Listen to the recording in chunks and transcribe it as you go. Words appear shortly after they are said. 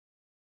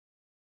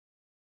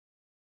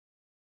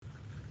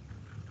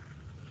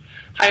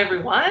Hi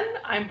everyone,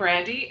 I'm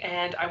Brandy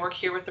and I work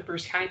here with the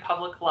Bruce County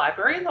Public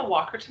Library in the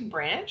Walkerton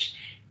branch.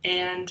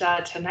 And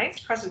tonight's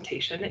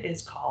presentation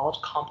is called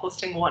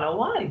Composting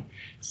 101.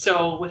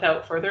 So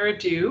without further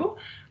ado,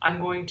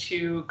 I'm going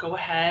to go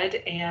ahead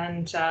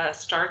and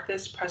start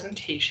this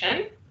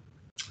presentation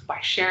by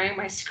sharing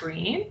my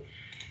screen,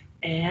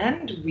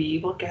 and we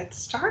will get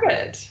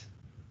started.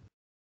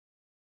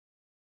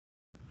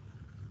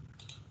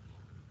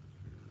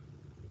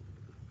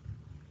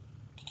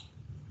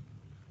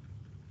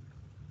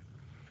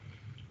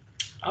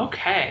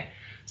 Okay,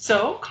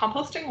 so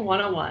Composting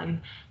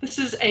 101, this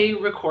is a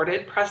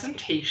recorded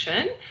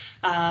presentation.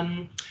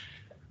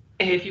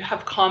 If you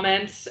have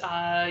comments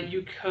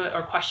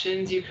or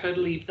questions, you could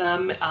leave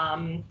them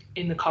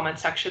in the comment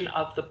section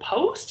of the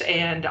post,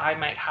 and I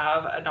might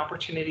have an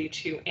opportunity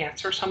to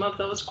answer some of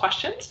those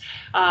questions.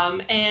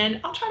 And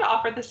I'll try to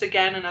offer this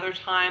again another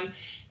time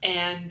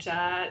and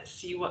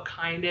see what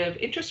kind of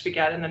interest we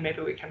get, and then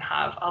maybe we can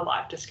have a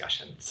live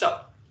discussion.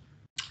 So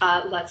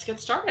let's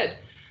get started.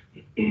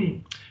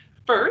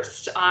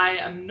 First, I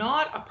am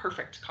not a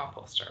perfect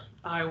composter.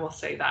 I will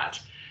say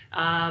that.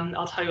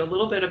 I'll tell you a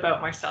little bit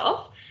about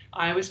myself.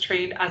 I was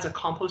trained as a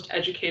compost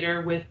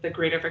educator with the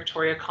Greater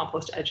Victoria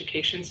Compost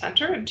Education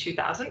Centre in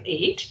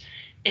 2008.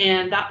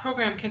 And that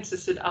program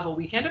consisted of a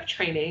weekend of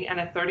training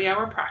and a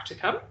 30-hour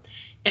practicum.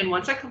 And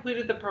once I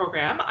completed the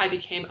program, I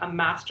became a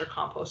master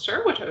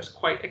composter, which I was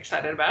quite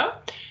excited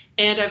about.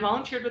 And I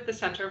volunteered with the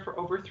centre for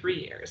over 3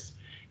 years.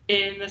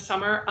 In the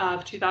summer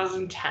of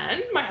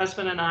 2010, my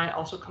husband and I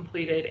also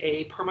completed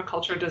a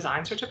permaculture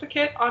design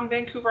certificate on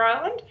Vancouver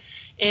Island.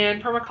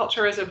 And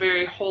permaculture is a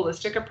very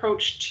holistic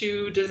approach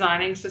to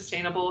designing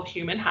sustainable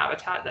human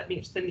habitat that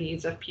meets the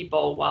needs of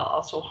people while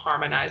also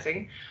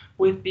harmonizing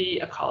with the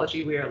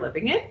ecology we are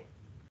living in.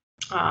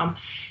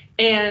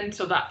 And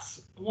so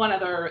that's one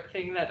other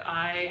thing that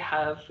I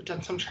have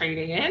done some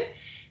training in.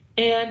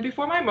 And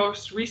before my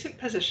most recent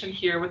position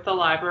here with the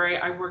library,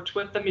 I worked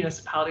with the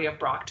municipality of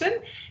Brockton,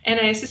 and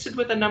I assisted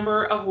with a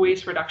number of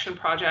waste reduction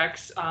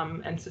projects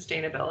and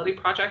sustainability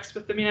projects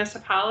with the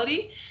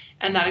municipality.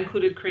 And that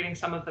included creating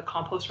some of the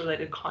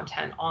compost-related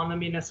content on the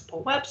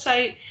municipal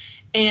website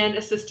and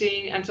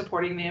assisting and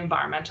supporting the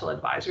Environmental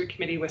Advisory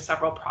Committee with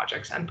several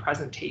projects and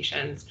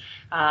presentations.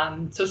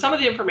 So some of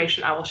the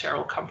information I will share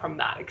will come from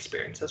that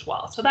experience as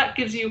well. So that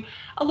gives you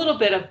a little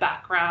bit of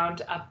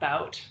background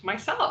about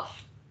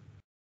myself.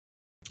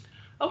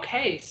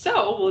 Okay,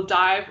 so we'll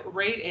dive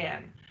right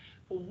in.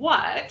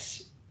 What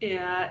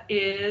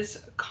is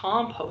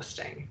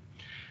composting?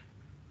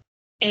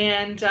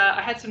 And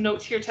I had some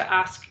notes here to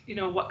ask,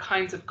 what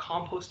kinds of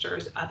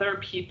composters other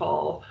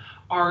people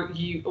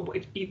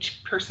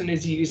each person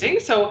is using.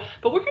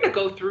 But we're going to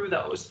go through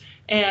those.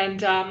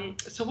 And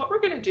so what we're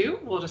going to do,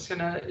 we're just going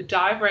to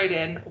dive right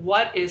in.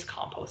 What is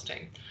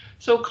composting?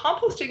 So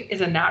composting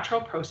is a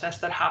natural process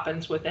that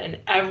happens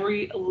within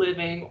every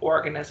living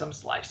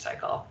organism's life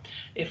cycle,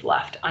 if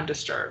left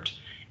undisturbed.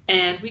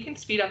 And we can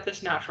speed up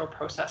this natural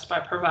process by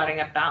providing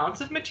a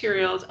balance of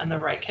materials and the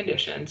right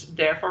conditions,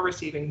 therefore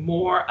receiving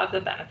more of the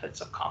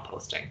benefits of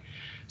composting.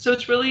 So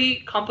it's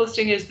really,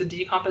 composting is the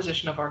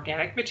decomposition of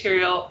organic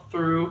material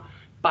through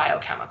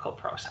biochemical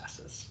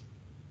processes.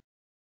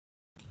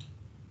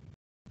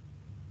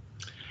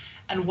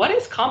 And what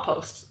is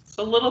compost? It's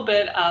a little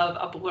bit of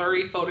a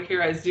blurry photo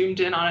here. I zoomed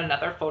in on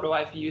another photo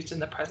I've used in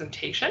the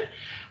presentation.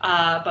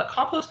 But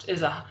compost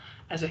is a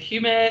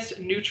humus,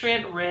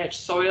 nutrient-rich,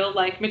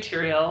 soil-like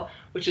material,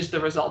 which is the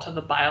result of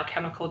the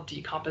biochemical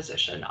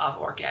decomposition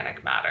of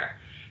organic matter.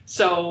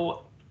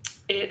 So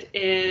it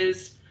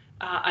is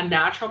a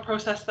natural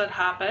process that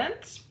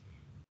happens,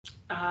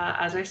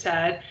 as I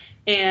said,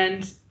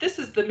 and this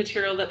is the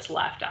material that's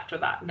left after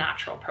that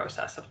natural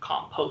process of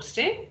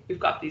composting. We've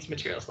got these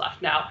materials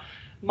left. Now,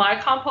 my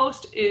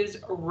compost is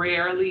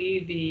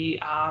rarely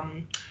the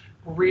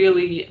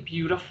really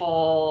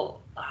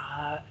beautiful,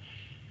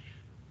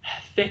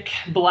 thick,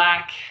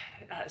 black,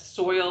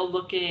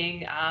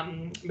 soil-looking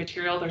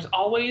material. There's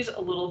always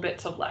a little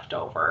bits of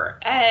leftover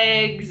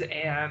eggs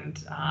and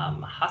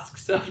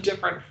husks of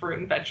different fruit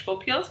and vegetable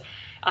peels.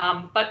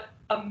 But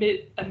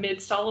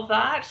amidst all of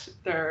that,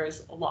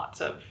 there's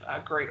lots of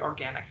great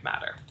organic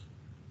matter.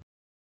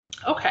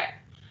 Okay,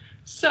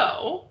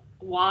 so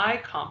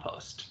why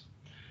compost?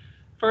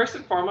 First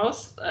and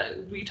foremost,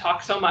 we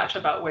talk so much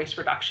about waste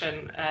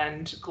reduction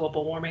and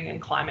global warming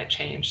and climate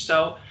change.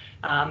 So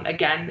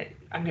again,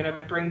 I'm going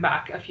to bring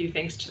back a few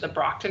things to the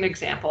Brockton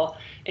example.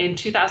 In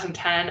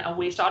 2010, a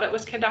waste audit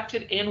was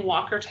conducted in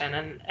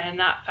Walkerton, and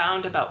that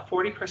found about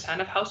 40%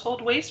 of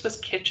household waste was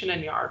kitchen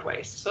and yard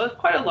waste. So it's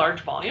quite a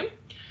large volume.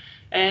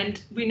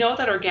 And we know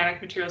that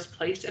organic materials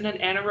placed in an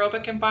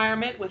anaerobic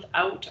environment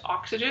without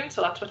oxygen,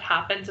 so that's what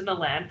happens in a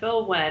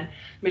landfill when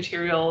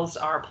materials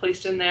are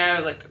placed in there,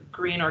 like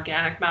green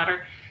organic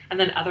matter, and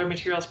then other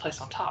materials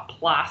placed on top,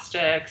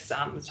 plastics,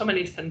 so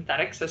many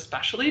synthetics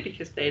especially,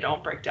 because they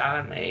don't break down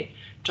and they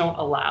don't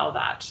allow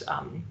that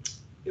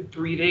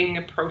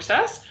breathing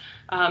process.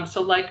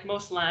 So like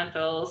most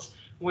landfills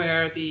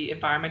where the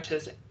environment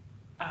is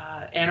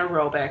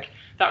anaerobic,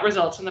 that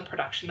results in the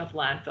production of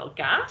landfill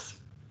gas.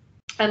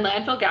 And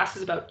landfill gas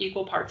is about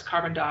equal parts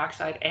carbon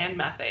dioxide and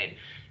methane.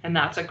 And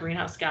that's a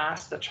greenhouse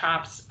gas that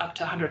traps up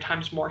to 100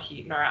 times more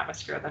heat in our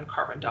atmosphere than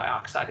carbon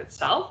dioxide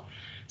itself.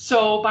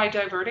 So by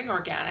diverting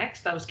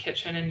organics, those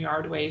kitchen and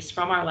yard waste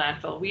from our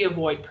landfill, we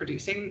avoid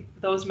producing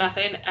those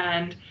methane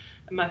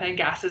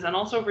gases, and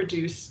also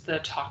reduce the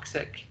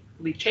toxic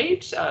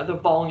leachate, the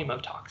volume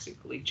of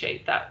toxic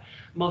leachate that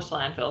most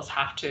landfills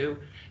have to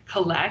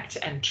collect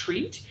and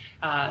treat.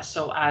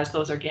 So as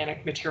those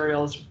organic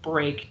materials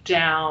break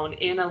down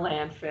in a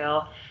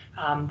landfill,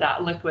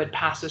 that liquid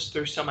passes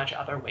through so much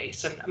other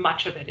waste, and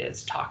much of it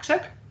is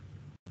toxic.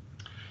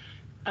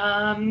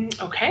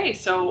 Okay,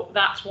 so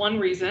that's one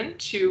reason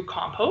to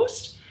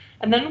compost.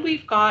 And then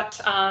we've got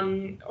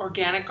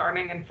organic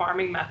gardening and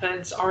farming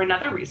methods are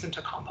another reason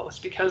to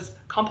compost, because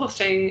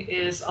composting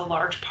is a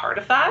large part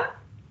of that.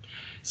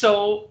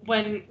 So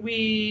when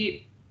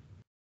we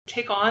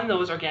take on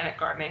those organic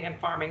gardening and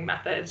farming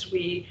methods,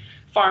 we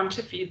farm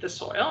to feed the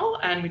soil,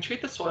 and we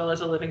treat the soil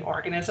as a living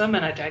organism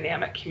and a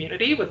dynamic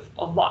community with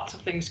lots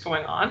of things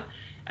going on.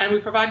 And we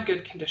provide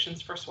good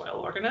conditions for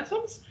soil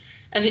organisms.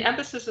 And the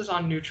emphasis is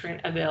on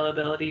nutrient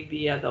availability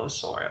via those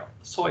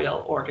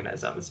soil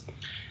organisms.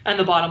 And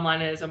the bottom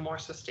line is a more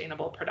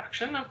sustainable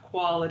production of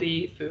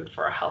quality food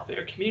for our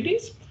healthier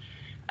communities.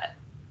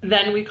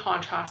 Then we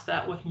contrast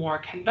that with more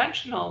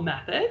conventional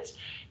methods,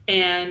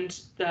 and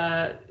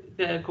the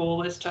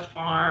goal is to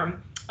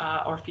farm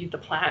or feed the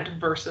plant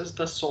versus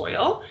the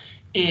soil.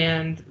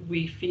 And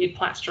we feed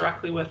plants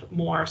directly with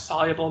more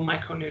soluble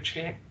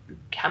micronutrient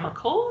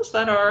chemicals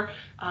that are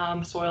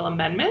soil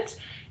amendments.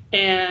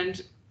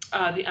 And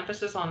the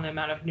emphasis on the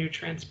amount of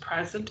nutrients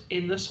present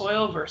in the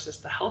soil versus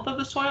the health of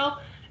the soil.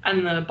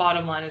 And the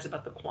bottom line is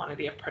about the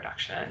quantity of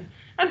production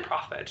and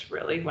profit,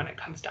 really, when it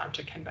comes down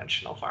to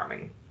conventional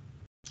farming.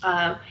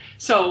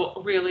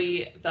 So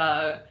really,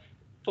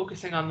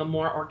 focusing on the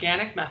more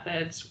organic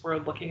methods, we're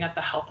looking at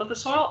the health of the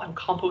soil, and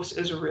compost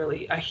is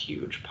really a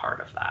huge part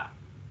of that.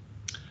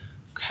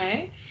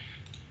 Okay.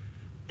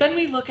 Then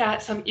we look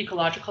at some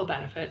ecological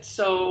benefits.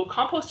 So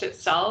compost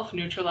itself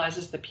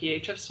neutralizes the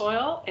pH of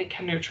soil. It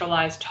can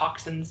neutralize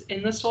toxins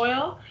in the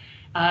soil.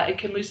 It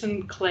can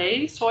loosen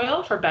clay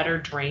soil for better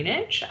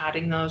drainage,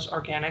 adding those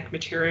organic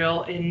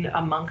material in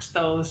amongst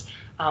those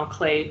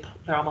clay.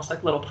 They're almost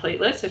like little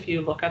platelets if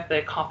you look at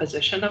the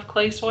composition of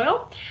clay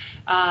soil.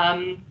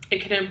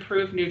 It can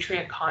improve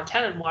nutrient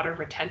content and water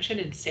retention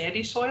in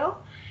sandy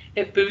soil.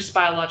 It boosts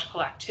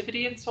biological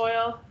activity in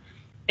soil.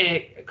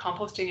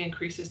 Composting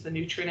increases the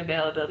nutrient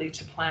availability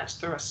to plants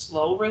through a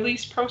slow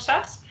release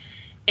process,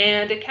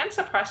 and it can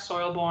suppress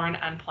soil-borne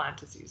and plant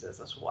diseases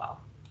as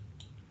well.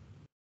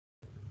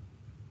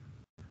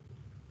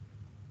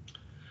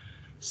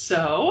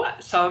 So,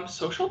 some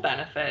social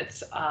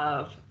benefits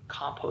of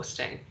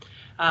composting.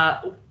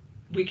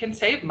 We can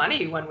save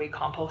money when we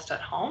compost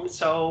at home,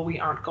 so we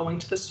aren't going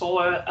to the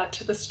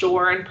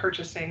store and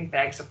purchasing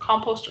bags of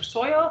compost or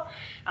soil.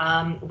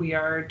 We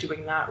are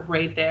doing that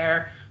right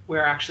there.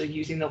 We're actually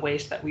using the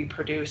waste that we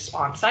produce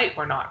on site.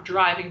 We're not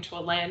driving to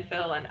a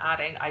landfill and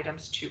adding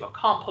items to a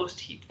compost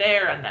heap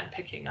there and then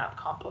picking up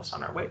compost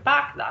on our way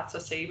back. That's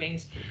a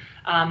savings.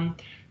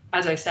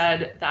 As I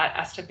said, that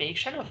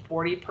estimation of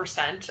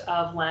 40%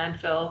 of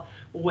landfill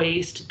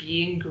waste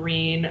being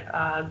green,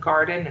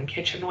 garden and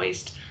kitchen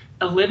waste,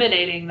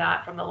 eliminating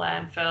that from the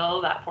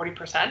landfill, that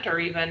 40%, or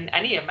even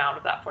any amount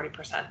of that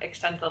 40%,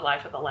 extends the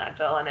life of the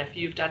landfill. And if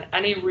you've done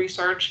any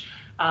research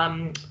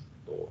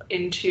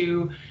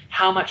into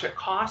how much it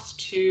costs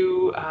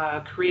to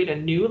create a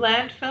new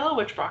landfill,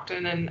 which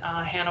Brockton and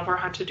Hanover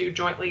had to do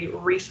jointly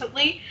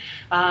recently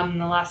in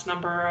the last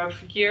number of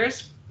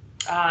years,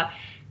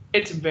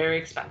 it's very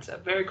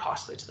expensive, very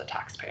costly to the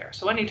taxpayer.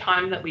 So any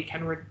time that we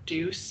can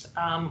reduce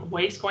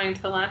waste going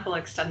into the landfill,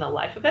 extend the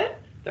life of it,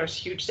 there's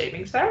huge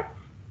savings there.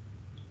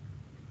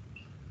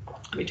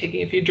 I'll be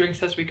taking a few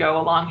drinks as we go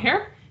along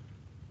here.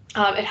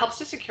 It helps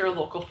to secure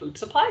local food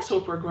supply. So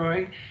if we're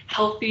growing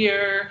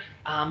healthier,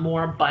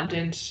 more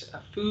abundant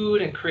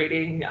food and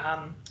creating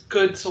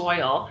good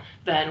soil,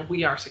 then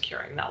we are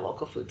securing that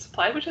local food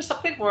supply, which is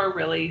something we're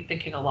really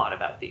thinking a lot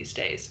about these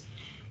days.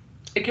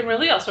 It can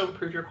really also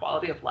improve your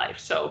quality of life.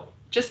 So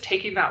just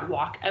taking that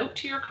walk out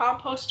to your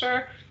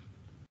composter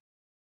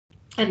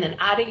and then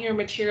adding your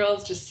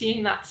materials, just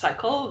seeing that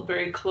cycle,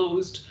 very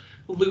closed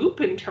loop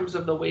in terms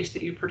of the waste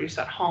that you produce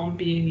at home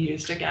being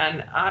used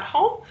again at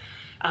home.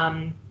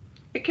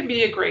 It can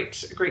be a great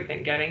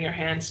thing, getting your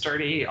hands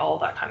dirty, all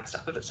that kind of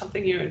stuff. If it's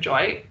something you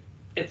enjoy,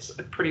 it's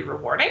pretty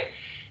rewarding.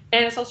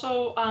 And it's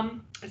also,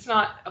 it's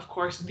not, of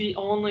course, the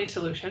only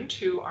solution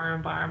to our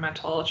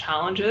environmental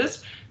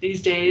challenges.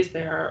 These days,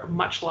 they're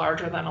much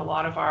larger than a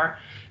lot of our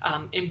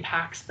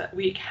impacts that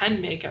we can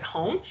make at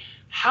home.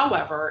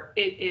 However,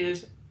 it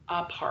is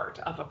a part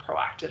of a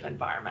proactive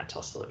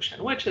environmental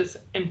solution, which is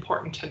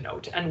important to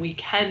note, and we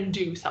can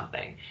do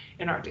something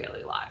in our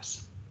daily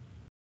lives.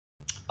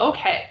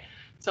 Okay,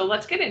 so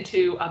let's get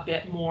into a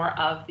bit more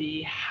of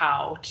the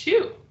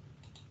how-to.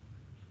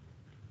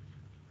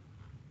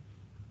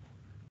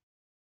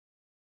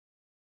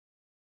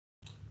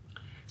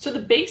 So the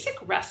basic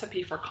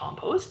recipe for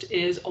compost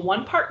is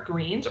 1 part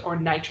greens or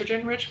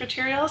nitrogen-rich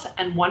materials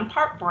and 1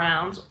 part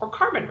browns or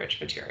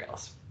carbon-rich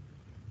materials.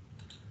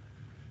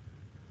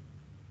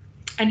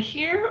 And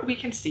here we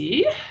can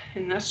see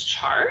in this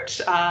chart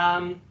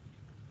some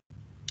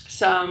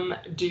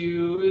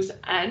do's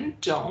and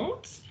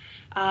don'ts.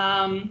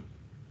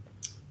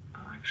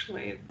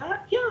 Actually,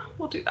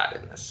 we'll do that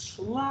in this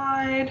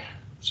slide.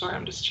 Sorry,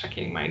 I'm just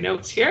checking my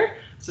notes here.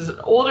 This is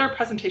an older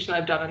presentation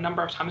I've done a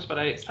number of times, but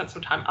I spent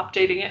some time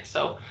updating it.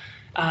 So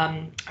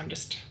I'm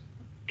just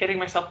getting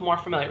myself more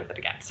familiar with it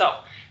again.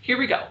 So here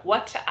we go.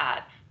 What to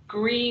add?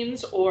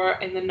 Greens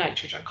or in the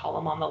nitrogen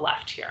column on the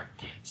left here.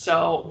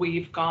 So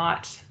we've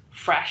got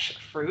fresh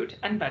fruit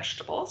and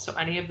vegetables. So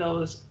any of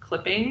those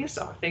clippings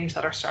or things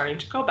that are starting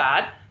to go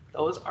bad,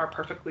 those are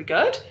perfectly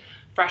good.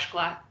 Fresh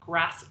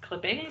grass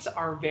clippings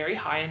are very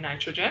high in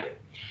nitrogen.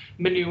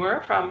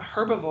 Manure from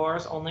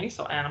herbivores only,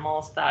 so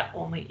animals that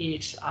only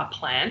eat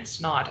plants,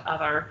 not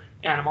other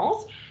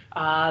animals.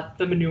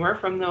 The manure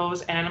from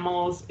those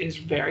animals is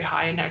very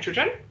high in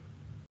nitrogen.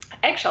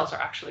 Eggshells are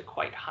actually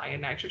quite high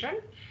in nitrogen.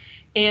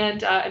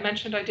 And I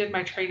mentioned I did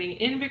my training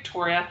in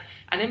Victoria,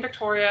 and in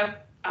Victoria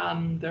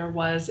there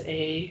was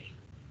a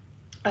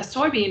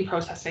soybean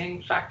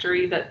processing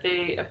factory that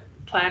they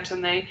plant,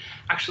 and they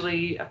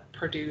actually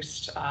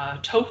produced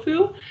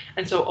tofu.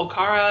 And so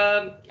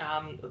okara,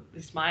 at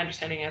least my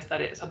understanding is that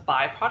it is a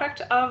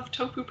byproduct of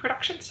tofu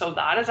production. So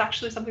that is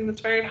actually something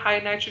that's very high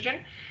in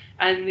nitrogen.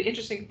 And the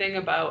interesting thing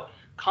about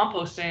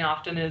composting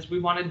often is we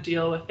want to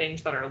deal with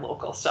things that are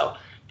local. So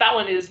that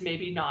one is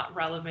maybe not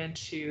relevant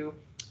to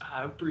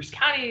Bruce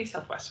County,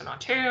 Southwestern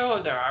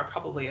Ontario. There are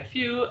probably a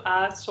few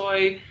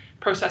soy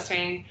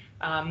processing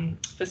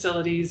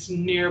facilities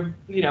near,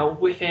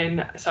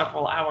 within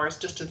several hours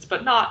distance,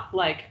 but not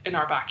like in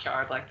our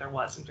backyard like there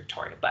was in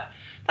Victoria. But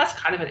that's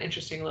kind of an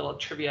interesting little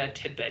trivia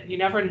tidbit. You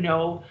never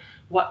know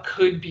what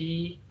could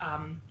be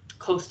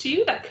close to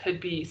you. That could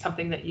be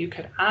something that you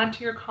could add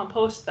to your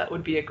compost that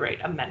would be a great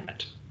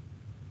amendment.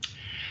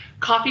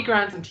 Coffee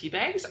grounds and tea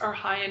bags are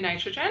high in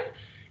nitrogen,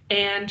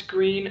 and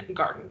green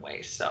garden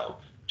waste. So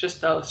just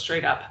those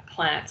straight up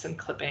plants and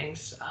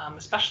clippings,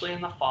 especially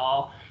in the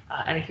fall,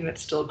 anything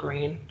that's still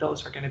green,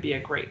 those are going to be a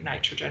great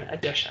nitrogen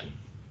addition.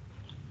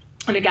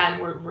 And again,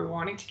 we're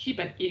wanting to keep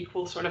an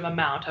equal sort of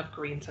amount of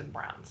greens and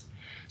browns.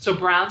 So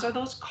browns are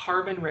those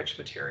carbon-rich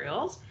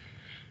materials.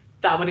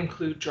 That would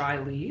include dry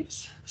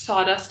leaves,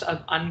 sawdust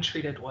of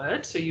untreated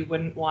wood. So you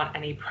wouldn't want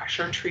any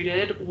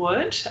pressure-treated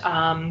wood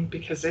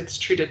because it's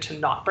treated to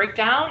not break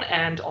down,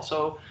 and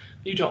also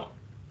you don't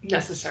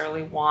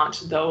necessarily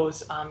want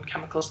those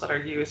chemicals that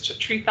are used to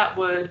treat that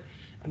wood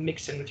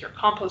mixed in with your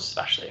compost,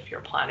 especially if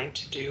you're planning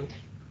to do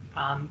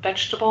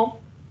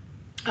vegetable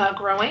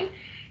growing.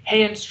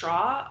 Hay and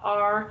straw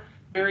are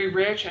very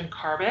rich in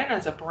carbon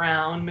as a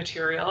brown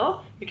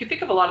material. You can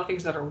think of a lot of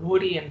things that are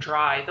woody and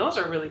dry. Those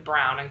are really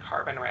brown and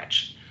carbon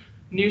rich.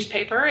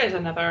 Newspaper is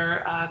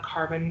another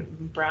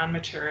carbon brown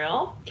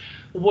material.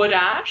 Wood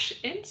ash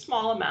in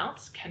small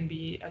amounts can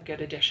be a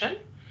good addition.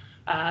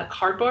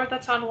 Cardboard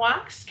that's on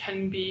wax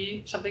can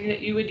be something that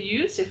you would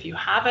use if you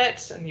have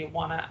it and you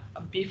want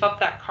to beef up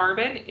that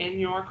carbon in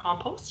your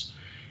compost.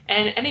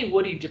 And any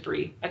woody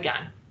debris,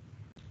 again,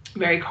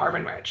 very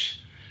carbon rich.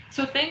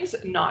 So things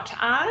not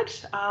to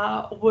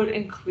add would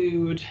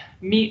include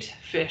meat,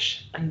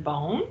 fish, and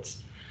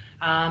bones.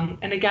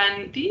 And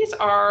again, these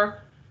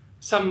are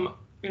some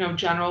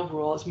general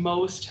rules.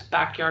 Most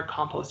backyard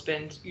compost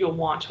bins, you'll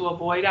want to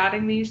avoid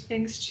adding these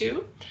things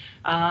to.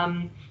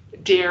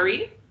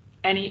 Dairy,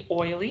 any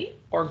oily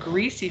or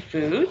greasy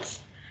foods,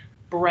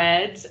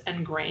 breads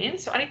and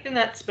grains. So anything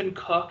that's been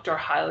cooked or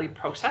highly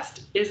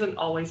processed isn't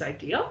always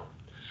ideal.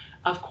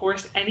 Of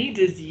course, any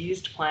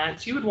diseased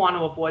plants, you would want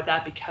to avoid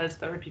that because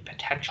there would be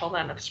potential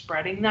then of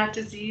spreading that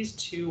disease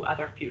to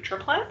other future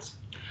plants.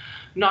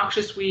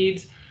 Noxious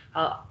weeds,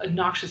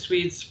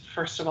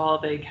 first of all,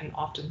 they can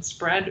often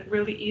spread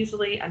really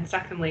easily, and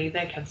secondly,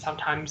 they can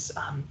sometimes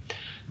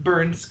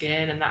burn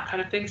skin and that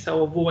kind of thing.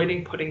 So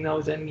avoiding putting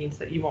those in means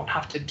that you won't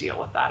have to deal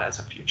with that as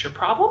a future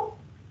problem.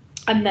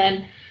 And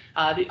then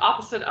the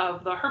opposite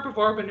of the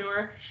herbivore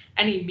manure,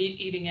 any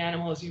meat-eating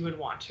animals, you would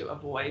want to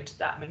avoid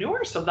that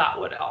manure. So that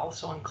would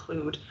also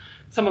include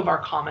some of our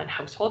common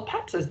household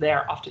pets, as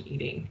they're often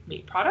eating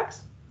meat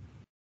products.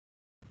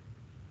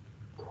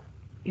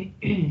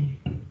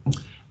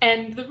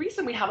 And the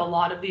reason we have a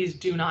lot of these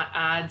do not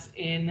adds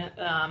in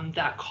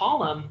that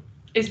column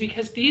is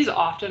because these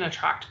often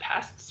attract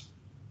pests.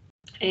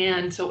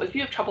 And so if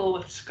you have trouble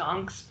with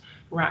skunks,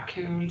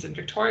 raccoons, and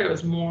Victoria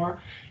is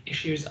more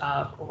issues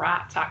of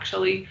rats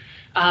actually,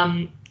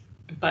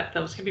 but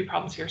those can be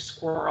problems here,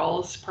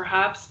 squirrels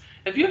perhaps.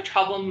 If you have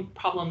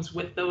problems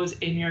with those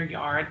in your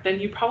yard, then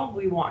you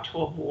probably want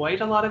to avoid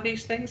a lot of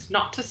these things.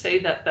 Not to say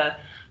that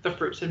the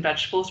fruits and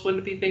vegetables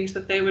wouldn't be things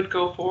that they would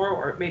go for,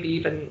 or maybe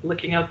even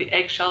licking out the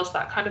eggshells,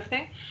 that kind of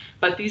thing.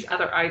 But these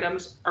other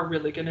items are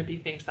really going to be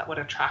things that would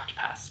attract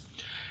pests.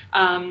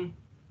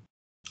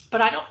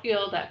 But I don't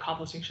feel that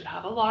composting should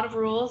have a lot of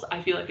rules.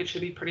 I feel like it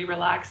should be pretty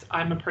relaxed.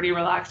 I'm a pretty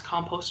relaxed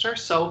composter,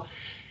 so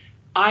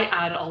I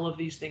add all of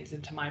these things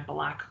into my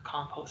black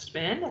compost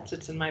bin that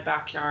sits in my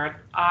backyard.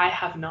 I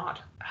have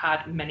not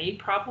had many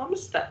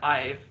problems that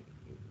I've,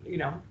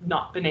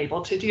 not been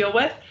able to deal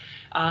with.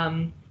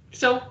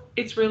 So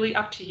it's really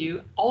up to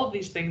you. All of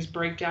these things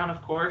break down,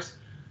 of course.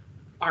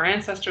 Our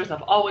ancestors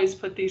have always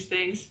put these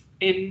things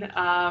in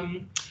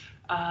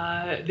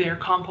their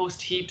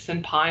compost heaps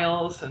and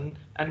piles and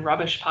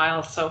rubbish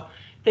piles. So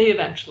they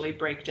eventually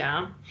break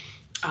down.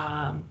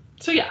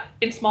 So yeah,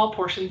 in small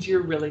portions,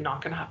 you're really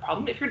not going to have a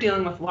problem. If you're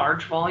dealing with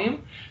large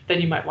volume, then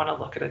you might want to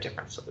look at a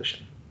different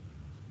solution.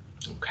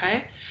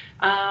 Okay.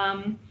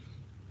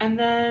 And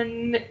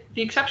then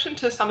the exception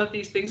to some of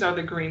these things are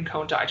the green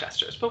cone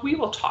digesters, but we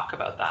will talk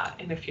about that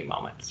in a few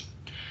moments.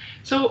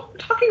 So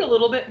talking a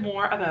little bit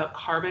more about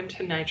carbon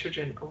to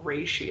nitrogen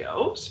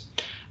ratios.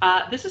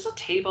 This is a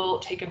table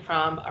taken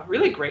from a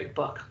really great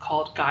book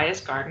called Gaia's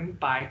Garden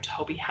by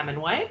Toby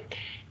Hemingway.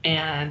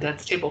 And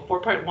that's table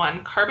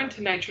 4.1, carbon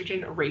to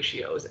nitrogen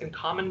ratios in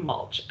common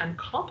mulch and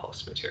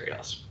compost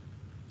materials.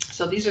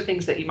 So these are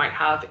things that you might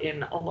have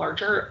in a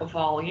larger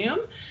volume.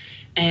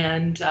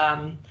 And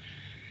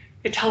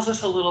it tells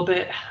us a little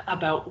bit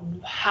about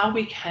how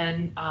we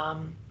can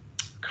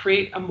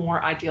create a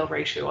more ideal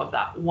ratio of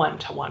that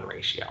 1-to-1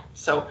 ratio.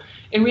 So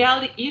in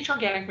reality, each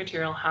organic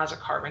material has a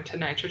carbon to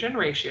nitrogen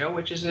ratio,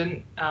 which is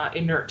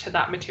inert to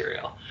that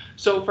material.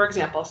 So for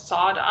example,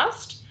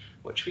 sawdust,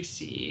 which we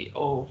see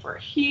over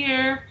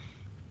here,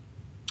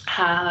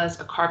 has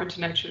a carbon to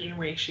nitrogen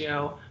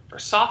ratio for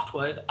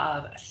softwood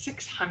of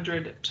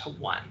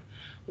 600-to-1,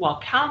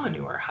 while cow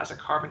manure has a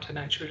carbon to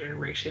nitrogen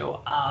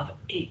ratio of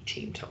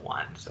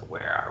 18-to-1. So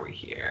where are we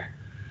here?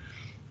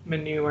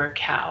 Manure,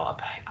 cow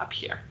up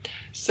here.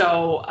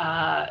 So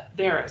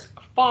there is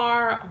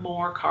far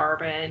more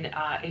carbon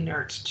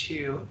inert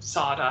to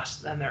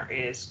sawdust than there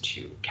is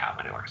to cow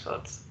manure. So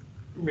it's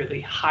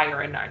really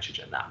higher in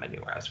nitrogen, that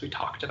manure, as we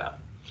talked about.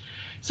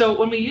 So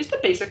when we use the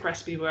basic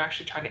recipe, we're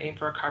actually trying to aim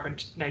for a carbon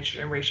to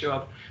nitrogen ratio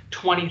of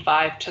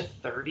 25 to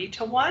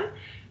 30-to-1.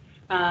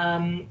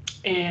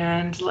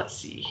 And let's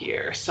see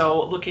here.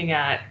 So looking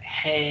at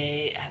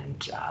hay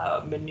and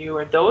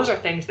manure, those are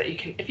things that you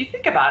can, if you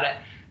think about it,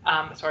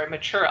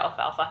 mature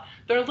alfalfa,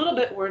 they're a little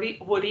bit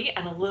woody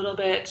and a little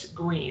bit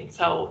green.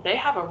 So they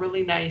have a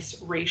really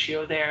nice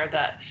ratio there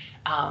that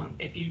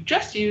if you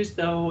just use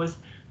those,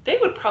 they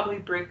would probably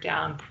break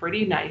down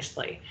pretty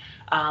nicely.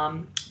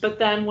 But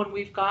then when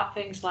we've got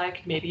things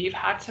like maybe you've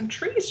had some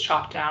trees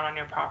chopped down on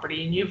your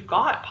property and you've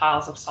got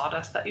piles of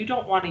sawdust that you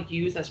don't want to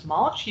use as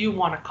mulch, you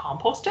want to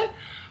compost it,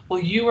 well,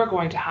 you are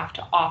going to have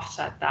to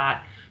offset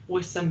that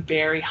with some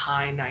very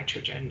high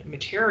nitrogen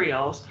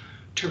materials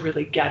to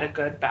really get a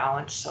good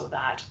balance so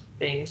that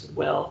things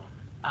will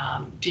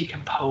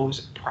decompose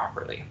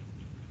properly.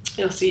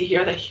 You'll see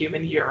here that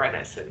human urine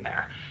is in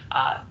there.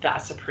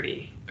 That's a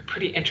pretty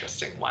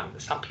interesting one.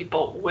 Some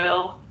people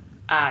will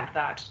add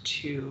that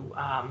to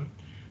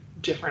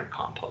different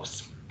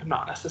composts. I'm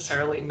not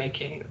necessarily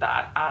making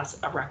that as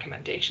a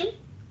recommendation,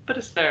 but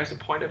it's there as a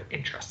point of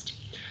interest.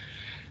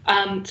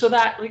 So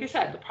that, like I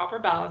said, the proper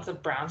balance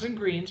of browns and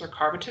greens or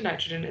carbon to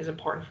nitrogen is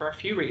important for a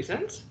few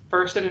reasons.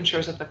 First, it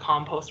ensures that the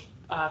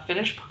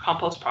finished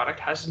compost product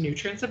has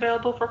nutrients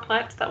available for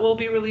plants that will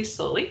be released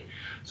slowly.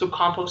 So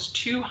compost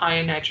too high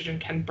in nitrogen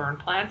can burn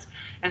plants,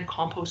 and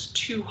compost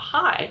too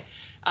high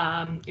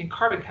in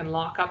carbon can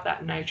lock up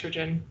that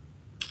nitrogen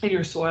in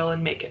your soil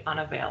and make it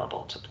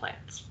unavailable to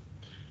plants.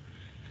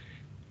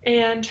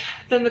 And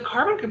then the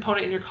carbon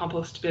component in your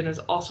compost bin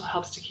also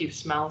helps to keep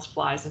smells,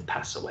 flies, and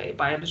pests away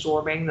by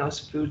absorbing those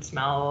food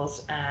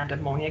smells and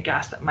ammonia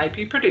gas that might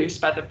be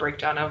produced by the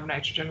breakdown of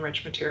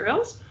nitrogen-rich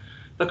materials.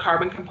 The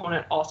carbon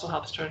component also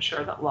helps to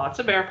ensure that lots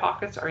of air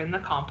pockets are in the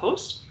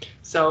compost.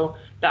 So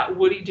that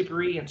woody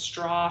debris and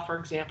straw, for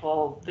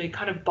example, they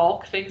kind of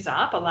bulk things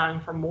up, allowing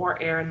for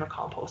more air in the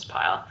compost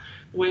pile,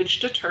 which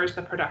deters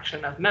the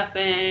production of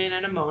methane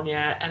and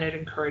ammonia, and it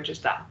encourages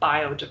that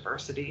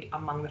biodiversity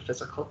among the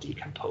physical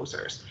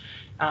decomposers,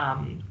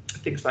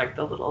 things like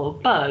the little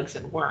bugs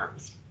and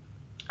worms.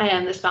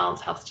 And this balance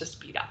helps to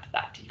speed up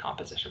that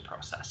decomposition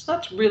process. So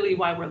that's really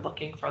why we're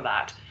looking for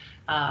that,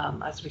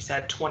 as we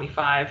said,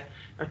 25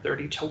 or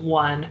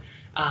 30-to-1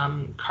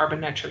 carbon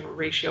nitrogen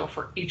ratio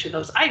for each of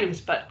those items,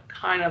 but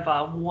kind of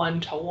a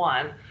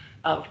 1-to-1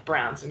 of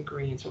browns and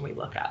greens when we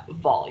look at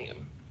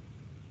volume.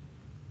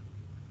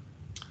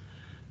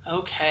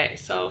 Okay,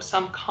 so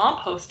some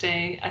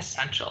composting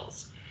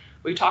essentials.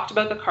 We talked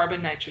about the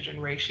carbon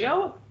nitrogen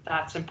ratio.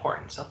 That's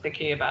important. So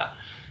thinking about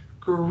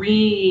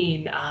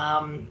green,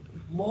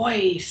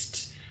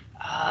 moist,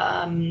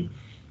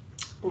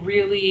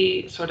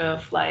 really sort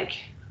of like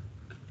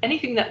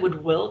anything that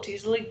would wilt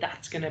easily,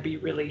 that's going to be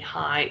really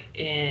high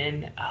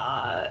in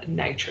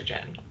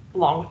nitrogen,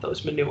 along with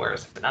those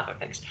manures and other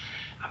things.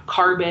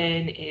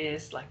 Carbon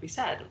is, like we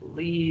said,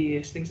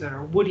 leaves, things that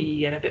are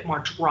woody and a bit more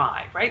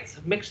dry, right? So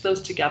mix those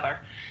together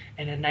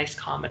in a nice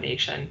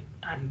combination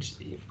and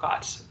you've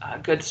got a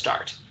good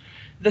start.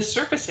 The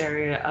surface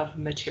area of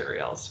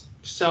materials.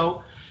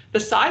 So The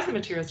size of the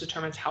materials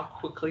determines how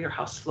quickly or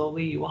how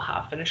slowly you will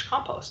have finished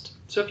compost.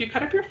 So if you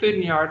cut up your food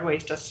and yard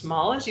waste as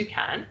small as you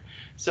can,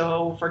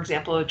 so for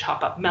example,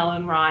 chop up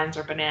melon rinds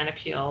or banana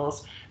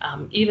peels,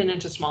 even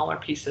into smaller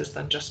pieces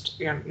than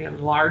just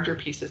larger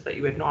pieces that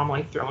you would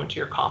normally throw into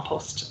your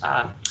compost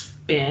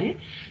bin.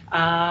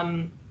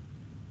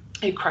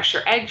 You crush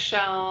your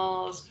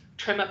eggshells,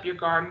 trim up your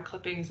garden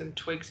clippings and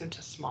twigs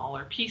into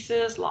smaller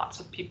pieces.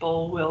 Lots of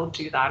people will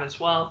do that as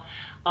well.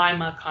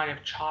 I'm a kind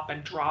of chop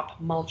and drop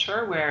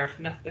mulcher where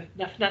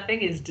if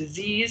nothing is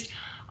diseased,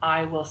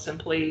 I will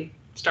simply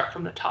start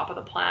from the top of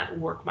the plant,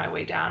 work my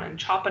way down and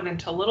chop it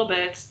into little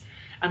bits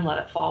and let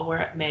it fall where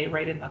it may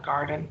right in the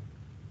garden.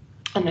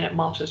 And then it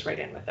mulches right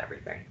in with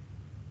everything.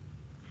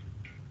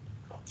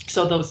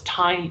 So those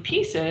tiny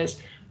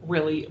pieces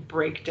really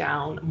break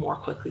down more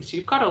quickly. So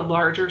you've got a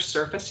larger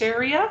surface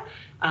area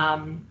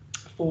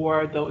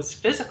for those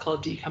physical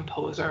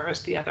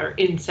decomposers, the other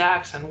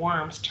insects and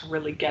worms to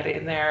really get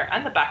in there,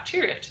 and the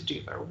bacteria to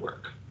do their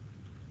work.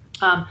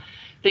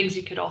 Things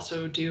you could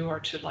also do are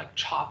to like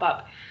chop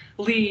up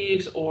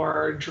leaves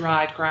or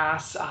dried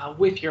grass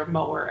with your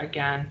mower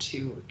again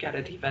to get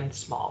it even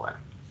smaller.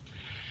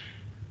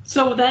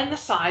 So then the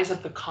size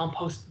of the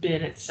compost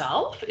bin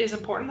itself is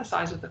important, the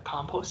size of the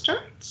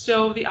composter.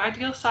 So the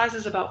ideal size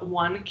is about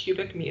 1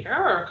 cubic meter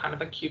or kind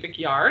of a cubic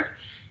yard.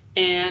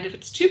 And if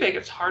it's too big,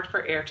 it's hard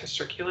for air to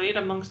circulate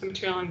amongst the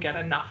material and get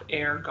enough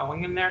air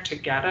going in there to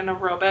get an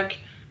aerobic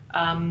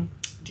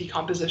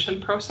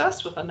decomposition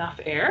process with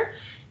enough air.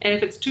 And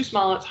if it's too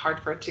small, it's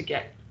hard for it to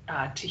get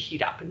to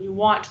heat up. And you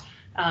want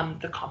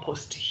the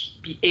compost to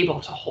be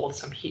able to hold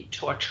some heat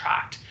to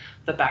attract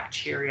the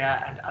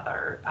bacteria and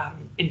other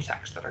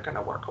insects that are going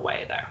to work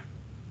away there.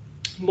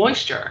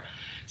 Moisture.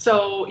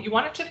 So you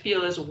want it to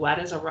feel as wet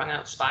as a wrung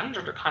out sponge,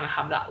 or to kind of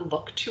have that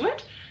look to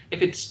it.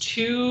 If it's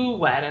too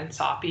wet and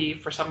soppy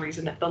for some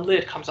reason, if the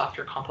lid comes off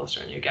your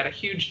composter and you get a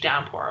huge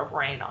downpour of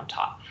rain on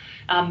top,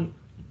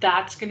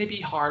 that's going to be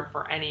hard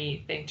for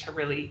anything to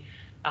really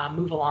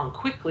move along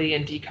quickly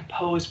and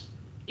decompose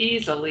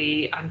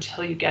easily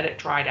until you get it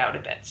dried out a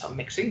bit. So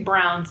mixing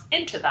browns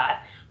into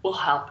that will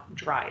help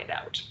dry it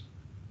out.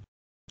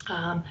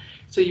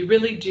 So you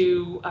really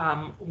do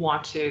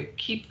want to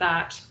keep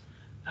that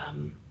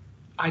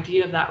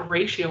idea of that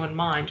ratio in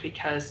mind,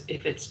 because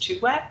if it's too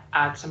wet,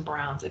 add some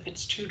browns. If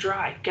it's too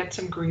dry, get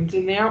some greens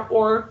in there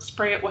or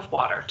spray it with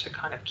water to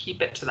kind of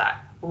keep it to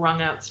that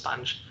wrung out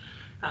sponge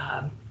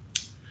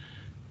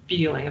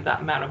feeling of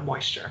that amount of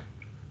moisture.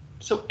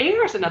 So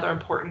air is another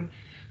important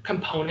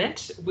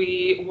component.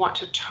 We want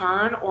to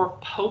turn or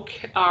poke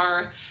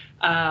our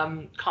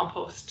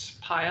compost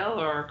pile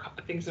or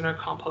things in our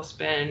compost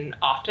bin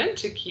often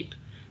to keep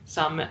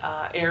some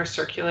air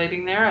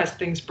circulating there. As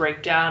things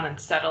break down and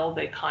settle,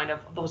 they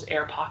those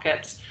air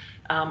pockets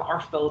are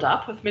filled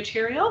up with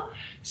material.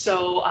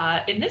 So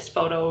in this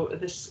photo,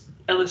 this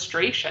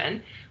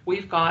illustration,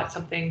 we've got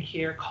something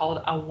here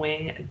called a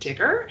wing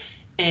digger.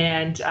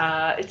 And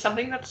it's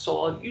something that's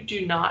sold. You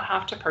do not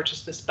have to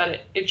purchase this,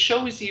 but it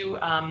shows you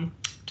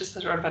just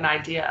sort of an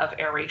idea of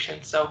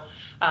aeration. So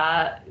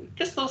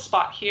this little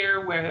spot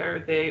here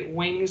where the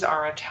wings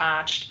are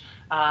attached,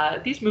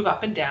 these move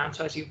up and down.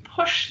 So as you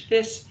push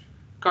this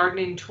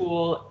gardening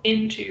tool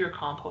into your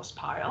compost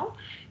pile,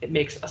 it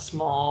makes a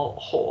small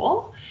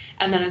hole.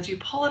 And then as you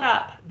pull it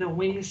up, the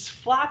wings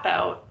flap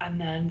out and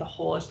then the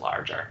hole is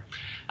larger.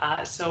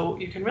 So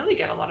you can really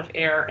get a lot of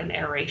air and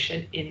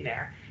aeration in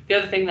there. The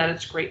other thing that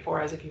it's great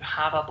for is if you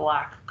have a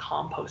black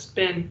compost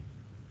bin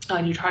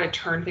and you try to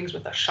turn things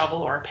with a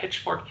shovel or a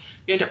pitchfork,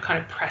 you end up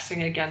kind of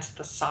pressing against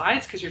the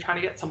sides because you're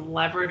trying to get some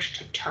leverage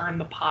to turn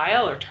the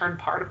pile or turn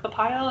part of the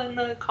pile in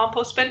the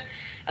compost bin.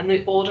 And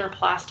the older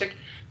plastic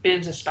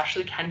bins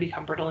especially can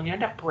become brittle and you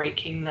end up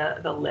breaking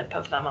the lip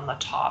of them on the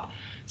top.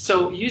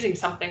 So using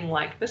something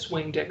like this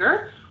wing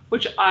digger,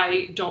 which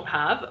I don't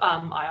have,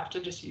 I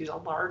often just use a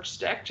large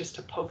stick just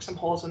to poke some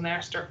holes in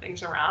there, stir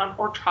things around,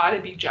 or try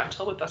to be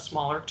gentle with a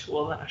smaller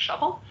tool than a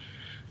shovel.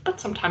 But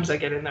sometimes I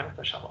get in there with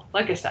a shovel.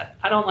 Like I said,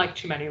 I don't like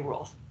too many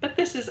rules, but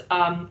this is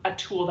a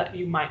tool that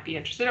you might be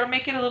interested in or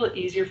make it a little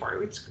easier for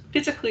you. It's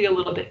physically a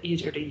little bit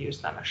easier to use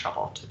than a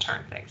shovel to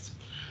turn things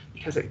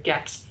because it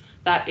gets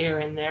that air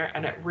in there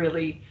and it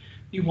really,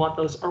 you want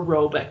those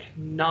aerobic,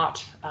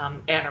 not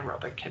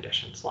anaerobic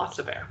conditions, lots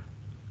of air.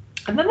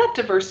 And then that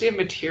diversity of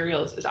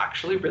materials is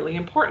actually really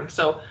important.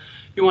 So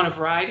you want a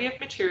variety of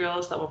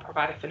materials that will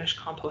provide a finished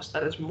compost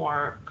that is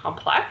more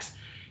complex.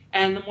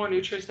 And the more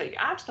nutrients that you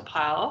add to the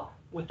pile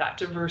with that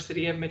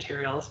diversity of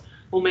materials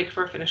will make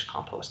for a finished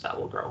compost that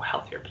will grow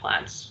healthier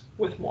plants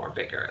with more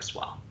vigor as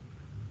well.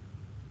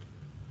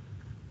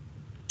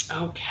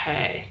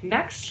 Okay,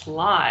 next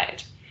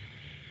slide.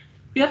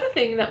 The other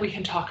thing that we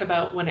can talk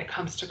about when it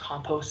comes to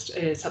compost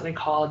is something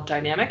called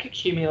dynamic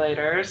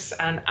accumulators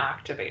and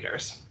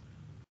activators.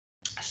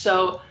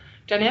 So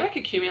dynamic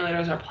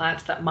accumulators are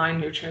plants that mine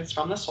nutrients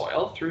from the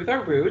soil through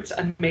their roots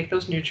and make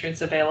those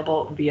nutrients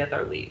available via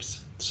their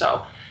leaves.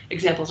 So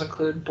examples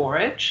include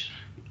borage,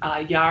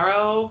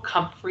 yarrow,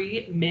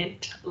 comfrey,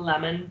 mint,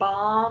 lemon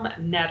balm,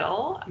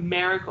 nettle,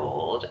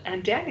 marigold,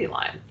 and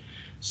dandelion.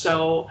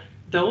 So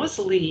those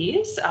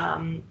leaves,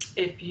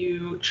 if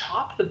you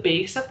chop the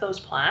base of those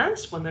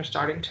plants when they're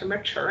starting to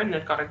mature and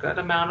they've got a good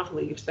amount of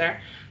leaves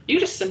there, you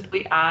just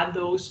simply add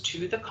those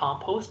to the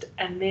compost,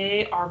 and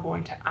they are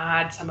going to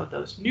add some of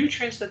those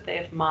nutrients that they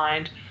have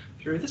mined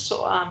through the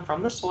soil,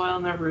 from the soil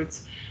and their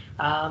roots.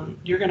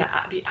 You're going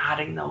to be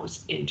adding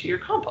those into your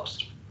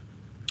compost.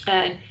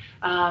 And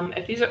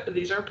if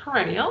these are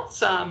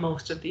perennials,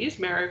 most of these,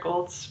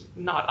 marigolds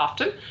not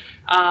often,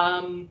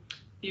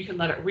 you can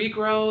let it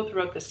regrow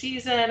throughout the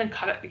season and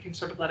cut it. You can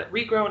sort of let it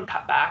regrow and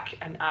cut back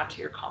and add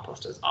to your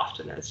compost as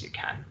often as you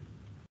can.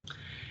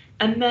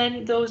 And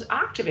then those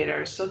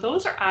activators, so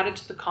those are added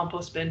to the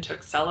compost bin to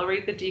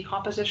accelerate the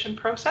decomposition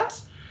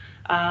process.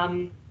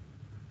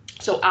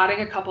 So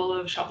adding a couple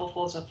of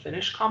shovelfuls of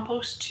finished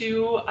compost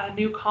to a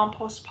new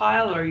compost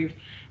pile, or you've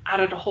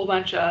added a whole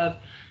bunch of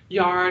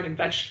yard and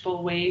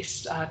vegetable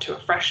waste to a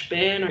fresh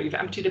bin, or you've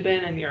emptied a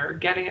bin and you're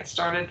getting it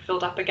started,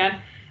 filled up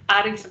again,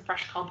 adding some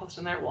fresh compost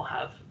in there will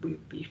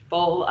be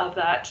full of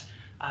that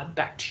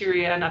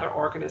bacteria and other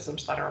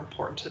organisms that are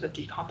important to the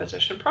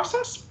decomposition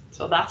process.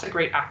 So that's a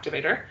great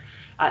activator.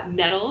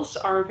 Nettles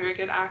are a very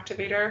good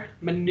activator.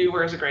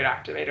 Manure is a great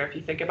activator if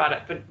you think about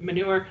it. But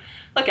manure,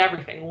 like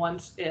everything,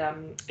 once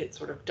it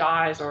sort of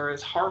dies or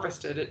is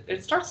harvested,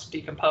 it starts to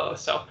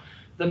decompose. So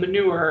the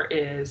manure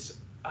is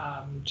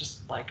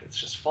it's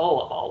just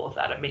full of all of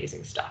that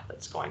amazing stuff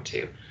that's going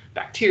to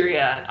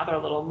bacteria and other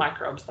little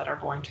microbes that are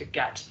going to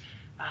get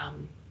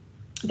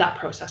that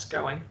process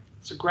going.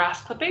 So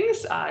grass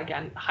clippings,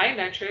 again, high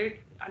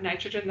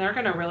nitrogen, they're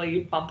going to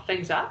really bump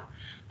things up.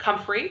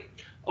 Comfrey,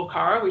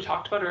 okara, we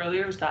talked about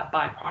earlier, is that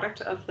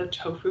byproduct of the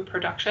tofu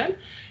production.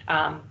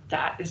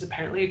 That is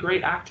apparently a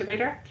great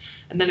activator.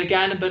 And then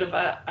again, a bit of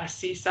a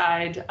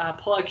seaside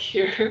plug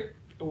here.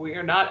 We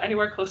are not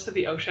anywhere close to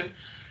the ocean.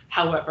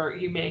 However,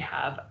 you may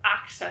have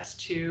access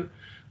to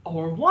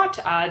or want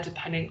to add,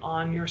 depending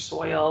on your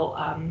soil,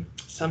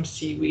 some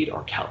seaweed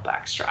or kelp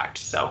extract.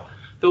 So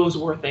those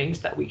were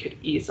things that we could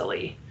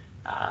easily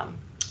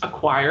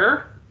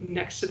acquire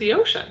next to the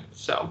ocean.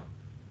 So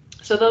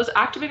those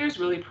activators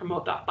really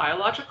promote that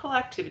biological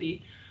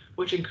activity,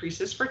 which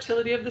increases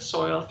fertility of the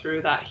soil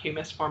through that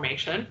humus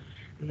formation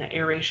and the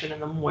aeration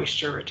and the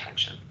moisture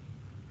retention.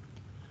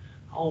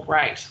 All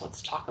right,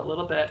 let's talk a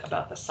little bit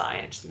about the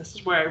science. And this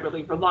is where I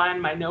really rely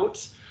on my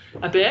notes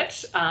a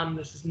bit.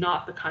 This is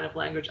not the kind of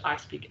language I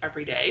speak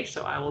every day,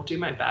 so I will do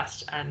my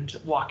best and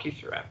walk you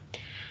through it.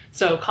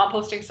 So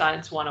Composting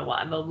Science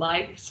 101, the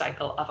life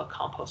cycle of a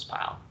compost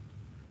pile.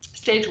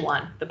 Stage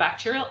 1, the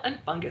bacterial and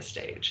fungus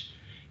stage.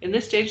 In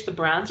this stage, the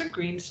browns and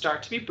greens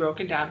start to be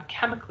broken down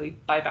chemically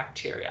by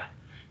bacteria.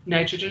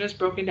 Nitrogen is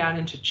broken down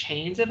into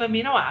chains of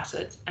amino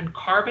acids, and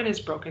carbon is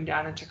broken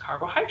down into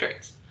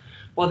carbohydrates.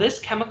 While this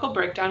chemical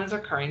breakdown is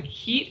occurring,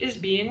 heat is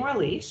being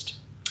released,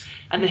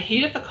 and the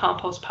heat of the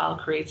compost pile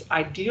creates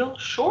ideal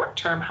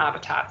short-term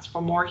habitats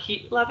for more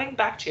heat-loving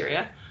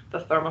bacteria,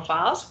 the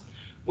thermophiles,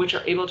 which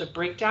are able to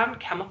break down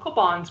chemical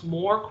bonds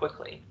more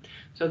quickly.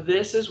 So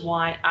this is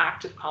why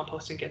active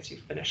composting gets you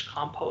finished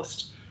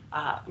compost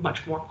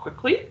much more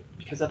quickly,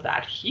 because of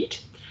that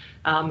heat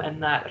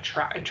and that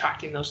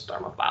attracting those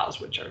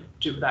thermophiles, which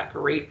do that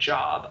great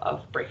job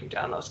of breaking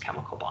down those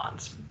chemical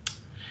bonds.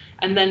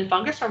 And then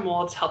fungus or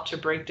molds help to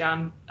break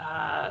down,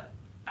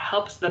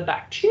 helps the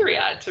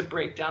bacteria to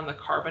break down the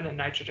carbon and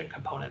nitrogen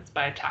components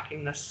by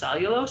attacking the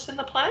cellulose in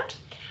the plant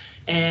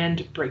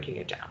and breaking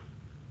it down.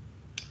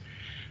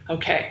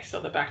 Okay, so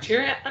the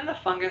bacteria and the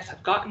fungus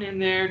have gotten in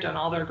there, done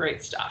all their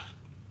great stuff.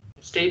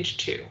 Stage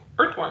 2,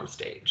 earthworm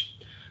stage.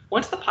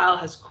 Once the pile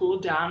has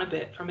cooled down a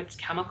bit from its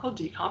chemical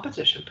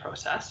decomposition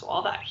process, so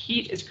all that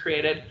heat is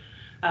created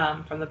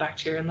from the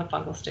bacteria in the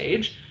fungal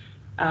stage,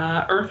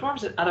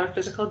 earthworms and other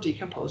physical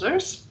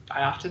decomposers,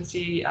 I often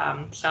see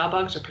sow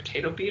bugs or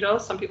potato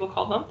beetles, some people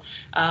call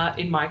them,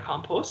 in my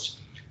compost.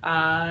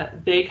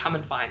 They come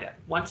and find it.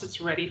 Once it's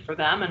ready for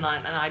them and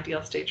an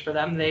ideal stage for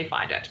them, they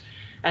find it.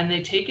 And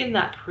they take in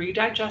that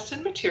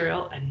pre-digested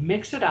material and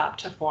mix it up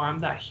to form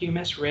that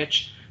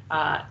humus-rich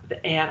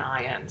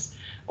anions,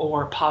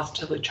 or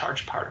positively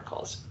charged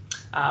particles,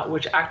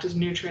 which act as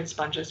nutrient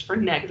sponges for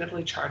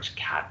negatively charged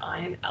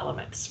cation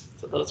elements.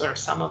 So those are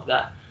some of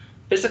the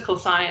physical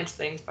science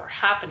things that are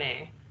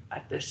happening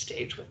at this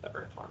stage with the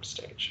earthworm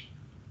stage.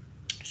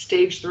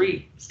 Stage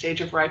 3,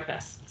 stage of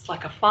ripeness. It's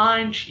like a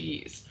fine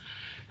cheese.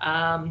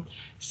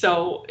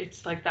 So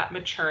it's like that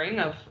maturing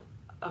of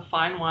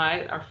fine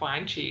wine or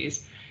fine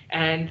cheese,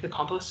 and the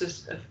compost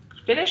is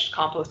finished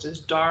compost is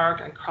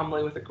dark and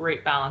crumbly with a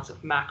great balance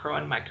of macro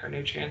and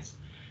micronutrients,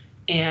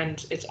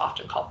 and it's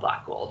often called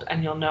black gold,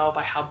 and you'll know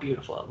by how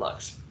beautiful it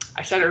looks.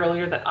 I said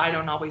earlier that I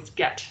don't always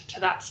get to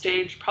that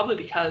stage, probably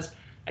because,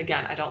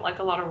 again, I don't like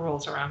a lot of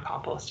rules around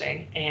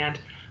composting, and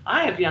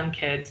I have young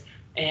kids,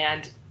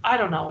 and I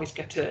don't always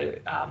get to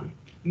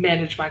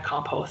manage my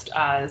compost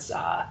as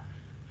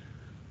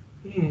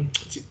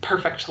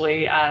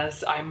Perfectly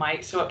as I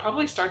might. So it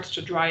probably starts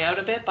to dry out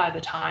a bit by the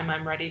time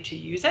I'm ready to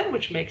use it,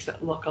 which makes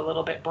it look a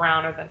little bit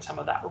browner than some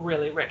of that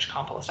really rich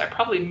compost. I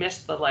probably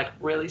missed the like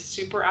really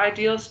super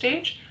ideal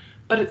stage,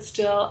 but it's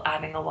still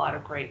adding a lot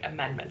of great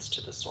amendments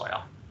to the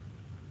soil.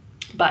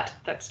 But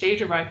that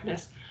stage of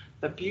ripeness,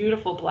 the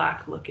beautiful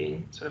black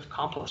looking sort of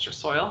compost or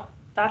soil,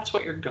 that's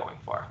what you're going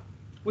for.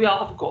 We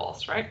all have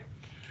goals, right?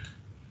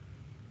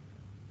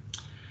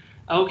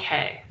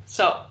 Okay,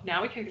 so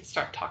now we can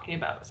start talking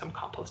about some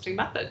composting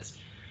methods.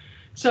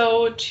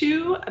 So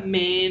two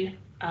main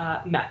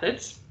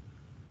methods,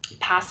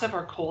 passive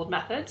or cold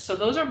methods. So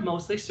those are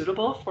mostly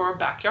suitable for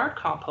backyard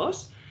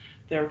compost.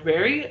 They're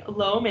very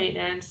low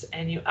maintenance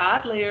and you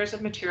add layers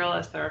of material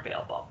as they're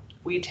available.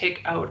 We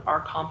take out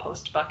our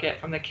compost bucket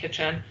from the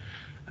kitchen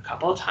a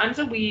couple of times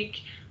a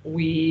week.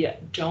 We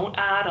don't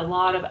add a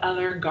lot of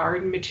other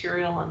garden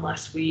material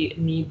unless we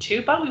need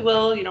to, but we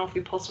will, if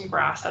we pull some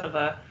grass out of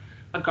a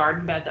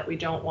garden bed that we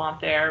don't want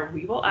there,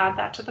 we will add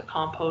that to the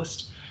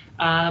compost.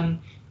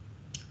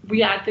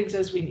 We add things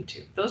as we need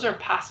to. Those are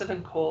passive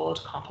and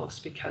cold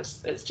compost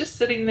because it's just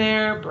sitting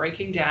there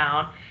breaking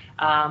down.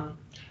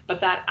 But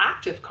that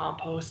active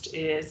compost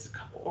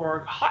or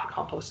hot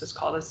compost is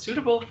called, is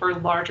suitable for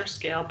larger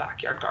scale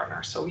backyard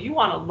gardeners. So you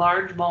want a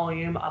large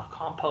volume of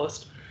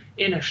compost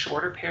in a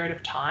shorter period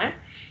of time.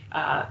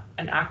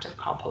 An active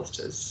compost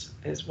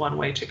is one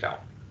way to go.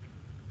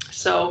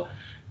 So,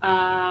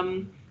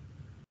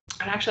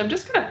 and actually, I'm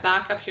just going to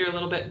back up here a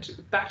little bit,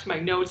 back to my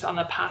notes on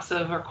the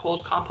passive or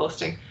cold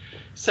composting.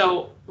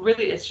 So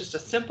really, it's just a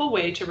simple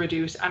way to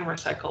reduce and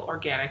recycle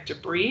organic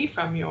debris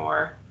from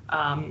your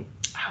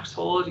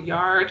household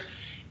yard.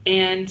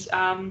 And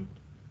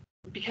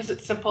because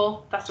it's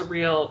simple, that's a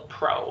real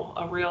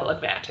a real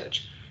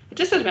advantage. The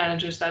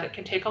disadvantage is that it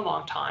can take a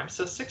long time,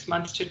 so 6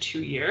 months to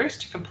 2 years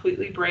to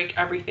completely break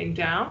everything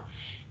down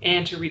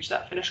and to reach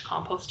that finished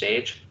compost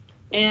stage.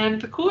 And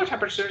the cooler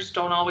temperatures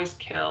don't always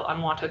kill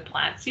unwanted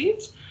plant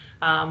seeds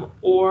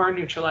or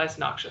neutralize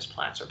noxious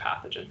plants or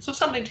pathogens. So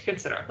something to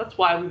consider. That's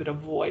why we would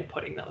avoid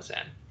putting those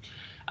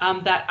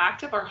in. That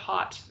active or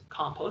hot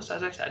compost,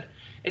 as I said,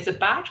 is a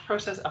batch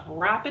process of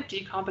rapid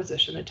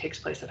decomposition that takes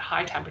place at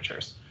high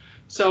temperatures.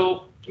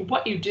 So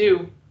what you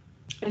do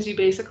is you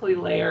basically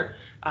layer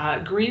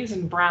greens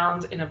and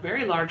browns in a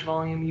very large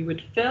volume. You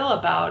would fill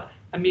about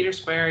a meter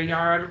square,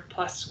 yard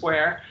plus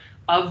square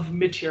of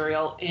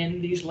material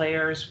in these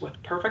layers with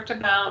perfect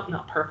amount,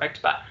 not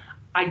perfect, but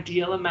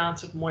ideal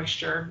amounts of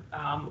moisture,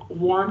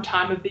 warm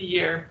time of the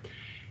year,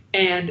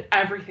 and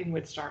everything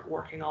would start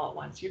working all at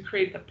once. You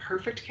create the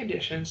perfect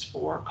conditions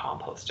for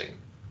composting.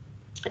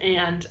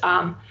 And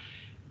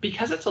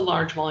because it's a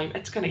large volume,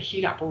 it's going to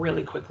heat up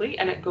really quickly,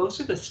 and it goes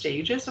through the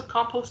stages of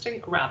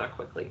composting rather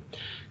quickly.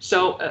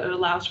 So it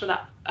allows for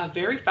that a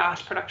very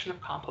fast production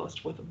of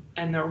compost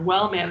and they're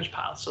well-managed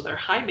piles. So they're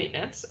high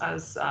maintenance,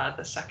 as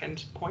the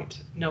second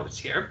point notes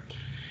here.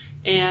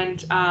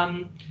 And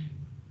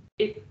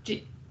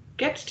it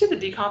gets to the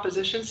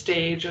decomposition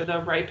stage or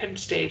the ripened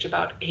stage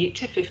about 8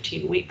 to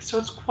 15 weeks. So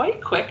it's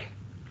quite quick.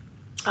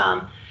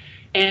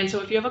 And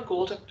so if you have a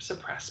goal to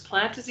suppress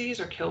plant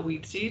disease or kill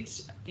weed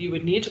seeds, you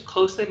would need to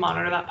closely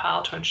monitor that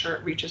pile to ensure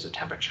it reaches a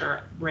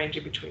temperature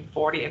ranging between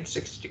 40 and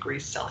 60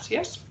 degrees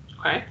Celsius,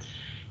 okay?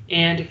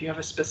 And if you have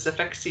a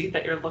specific seed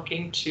that you're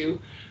looking to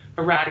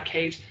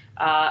eradicate,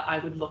 I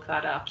would look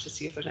that up to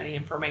see if there's any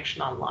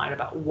information online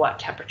about what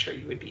temperature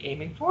you would be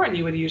aiming for, and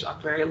you would use a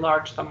very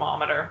large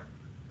thermometer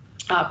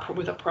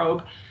with a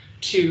probe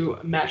to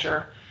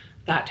measure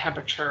that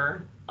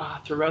temperature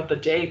throughout the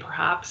day,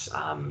 perhaps,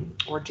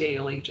 or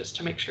daily, just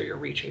to make sure you're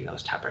reaching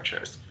those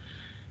temperatures,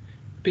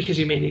 because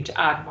you may need to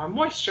add more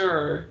moisture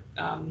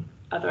or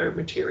other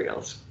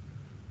materials.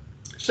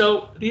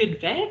 So the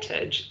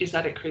advantage is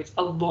that it creates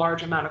a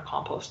large amount of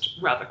compost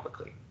rather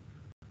quickly.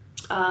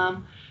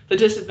 The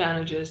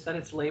disadvantage is that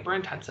it's labor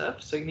intensive,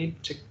 so you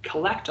need to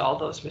collect all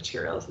those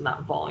materials in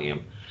that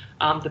volume.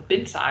 The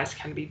bin size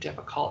can be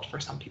difficult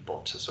for some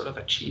people to sort of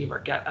achieve or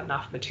get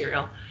enough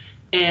material.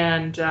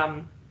 And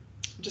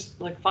just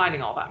like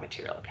finding all that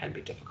material can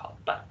be difficult,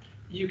 but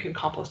you can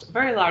compost a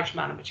very large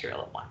amount of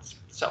material at once.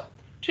 So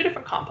two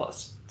different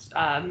compost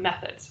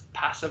methods,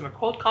 passive or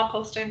cold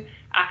composting,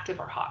 active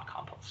or hot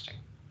composting.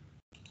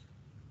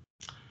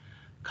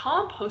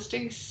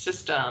 Composting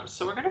systems.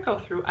 So we're going to go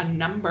through a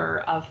number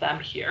of them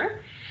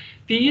here.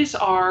 These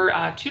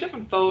are two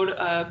different photos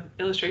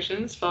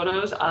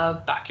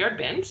of backyard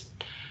bins.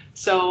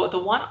 So the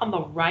one on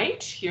the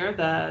right here,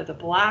 the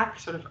black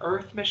sort of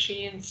earth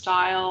machine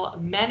style,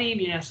 many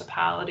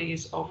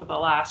municipalities over the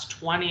last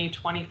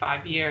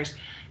 20-25 years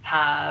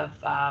have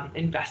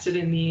invested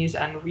in these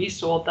and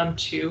resold them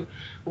to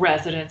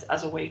residents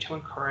as a way to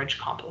encourage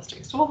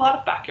composting. So a lot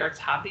of backyards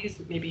have these.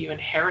 Maybe you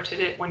inherited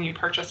it when you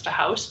purchased a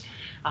house.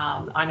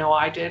 I know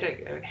I did.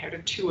 I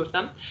inherited 2 of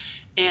them.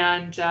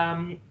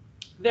 And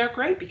they're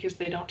great because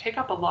they don't take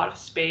up a lot of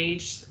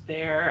space.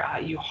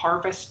 You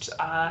harvest,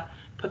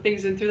 put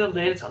things in through the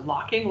lid. It's a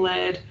locking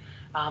lid.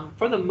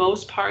 For the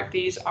most part,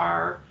 these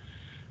are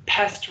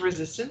pest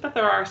resistant, but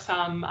there are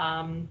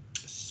some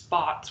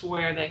spots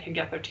where they can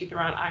get their teeth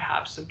around. I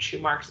have some chew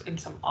marks in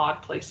some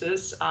odd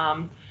places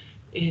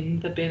in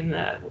the bin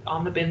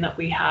on the bin that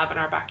we have in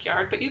our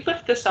backyard. But you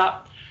lift this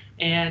up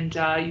and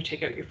you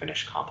take out your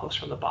finished compost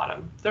from the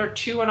bottom. There are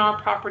two on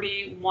our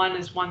property. One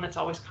is one that's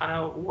always kind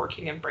of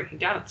working and breaking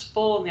down. It's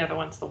full, and the other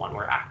one's the one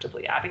we're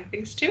actively adding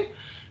things to.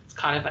 It's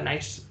kind of a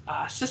nice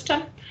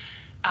system.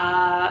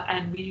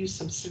 And we use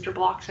some cinder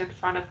blocks in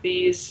front of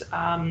these.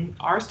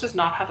 Ours does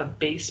not have a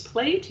base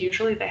plate.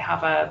 Usually they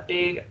have a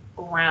big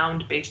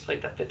round base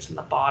plate that fits in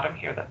the bottom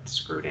here that's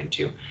screwed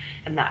into,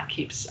 and that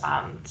keeps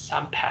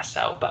some pests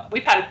out. But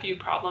we've had a few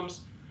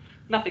problems,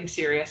 nothing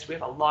serious. We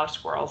have a lot of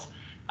squirrels,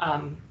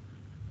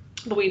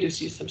 but we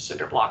just use some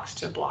cinder blocks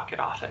to block it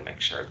off and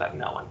make sure that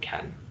no one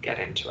can get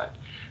into it.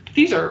 But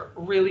these are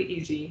really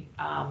easy,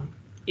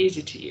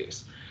 easy to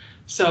use.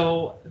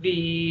 So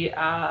the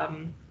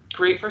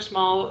great for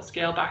small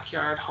scale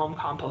backyard home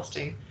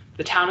composting.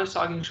 The town of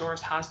Saugeen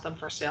Shores has them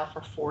for sale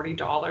for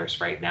 $40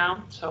 right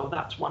now. So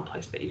that's one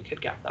place that you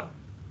could get them.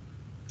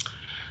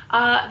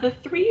 The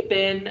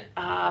 3-bin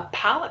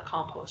pallet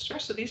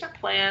composter. So these are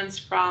plans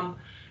from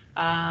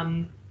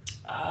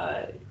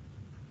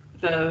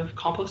the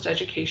Compost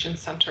Education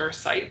Center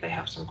site. They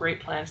have some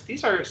great plans.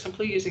 These are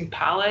simply using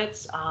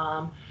pallets,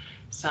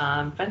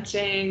 some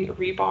fencing,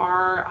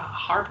 rebar,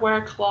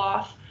 hardware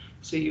cloth.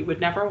 So you would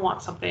never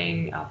want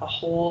something, the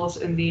holes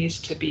in these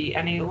to be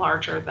any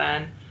larger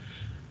than,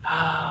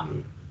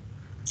 I'm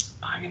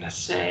going to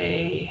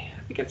say,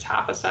 I think it's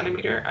half a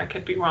centimeter. I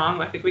could be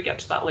wrong. I think we get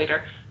to that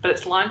later. But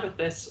it's lined with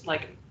this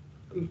like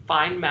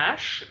fine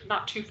mesh,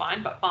 not too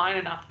fine, but fine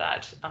enough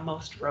that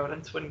most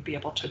rodents wouldn't be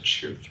able to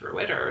chew through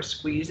it or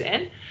squeeze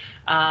in.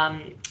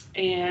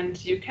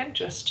 And you can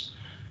just,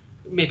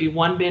 maybe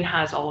one bin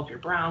has all of your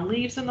brown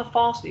leaves in the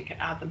fall, so you can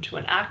add them to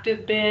an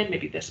active bin.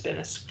 Maybe this bin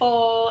is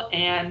full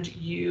and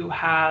you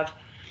have,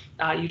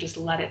 you just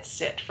let it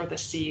sit for the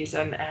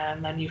season,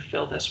 and then you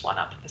fill this one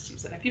up for the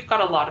season. If you've got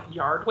a lot of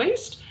yard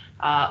waste,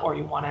 or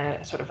you want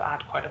to sort of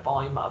add quite a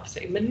volume of,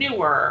 say,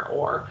 manure,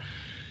 or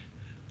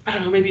I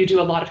don't know, maybe you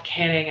do a lot of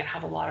canning and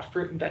have a lot of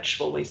fruit and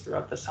vegetable waste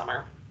throughout the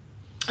summer.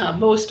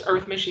 Most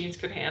earth machines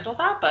could handle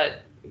that,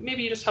 but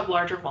maybe you just have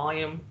larger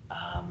volume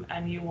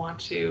and you want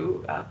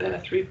to build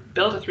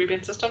a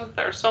 3-bin system.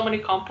 There are so many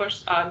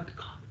compost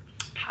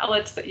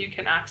pallets that you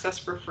can access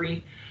for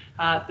free.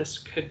 This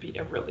could be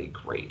a really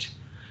great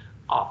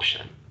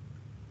option.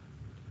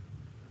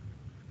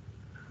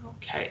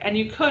 Okay, and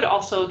you could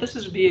also,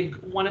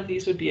 one of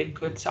these would be a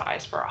good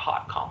size for a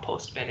hot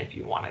compost bin if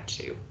you wanted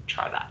to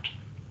try that.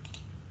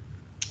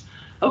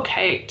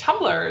 Okay,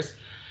 tumblers.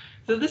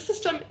 So this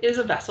system is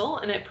a vessel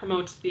and it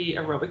promotes the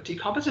aerobic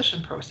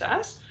decomposition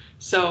process.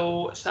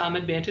 So some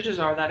advantages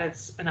are that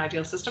it's an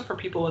ideal system for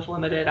people with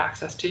limited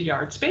access to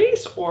yard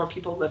space or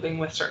people living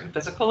with certain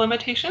physical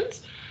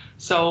limitations.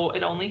 So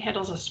it only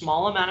handles a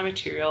small amount of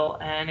material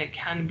and it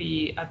can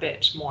be a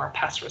bit more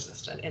pest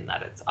resistant in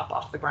that it's up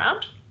off the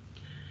ground.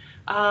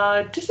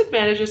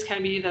 Disadvantages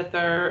can be that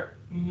they're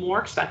more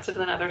expensive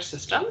than other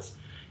systems.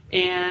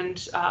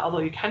 And although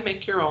you can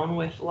make your own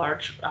with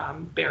large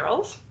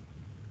barrels,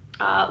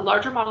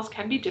 larger models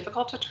can be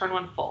difficult to turn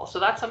when full.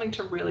 So that's something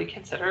to really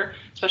consider,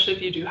 especially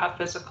if you do have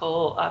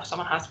physical, if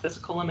someone has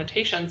physical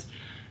limitations,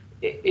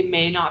 it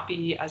may not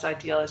be as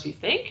ideal as you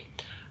think.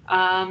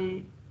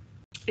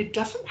 It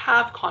doesn't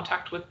have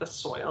contact with the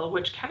soil,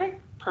 which kind of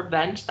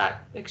prevents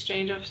that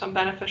exchange of some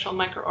beneficial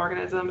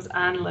microorganisms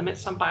and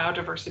limits some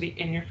biodiversity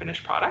in your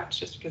finished product,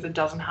 just because it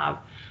doesn't have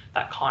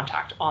that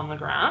contact on the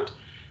ground.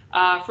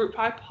 Fruit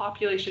fly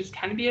populations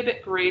can be a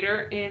bit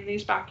greater in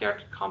these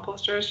backyard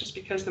composters just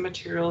because the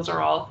materials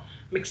are all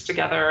mixed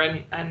together,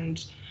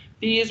 and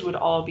these would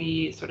all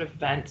be sort of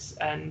vents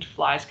and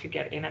flies could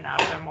get in and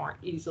out of them more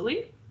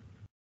easily.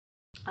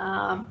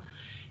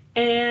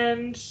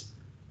 And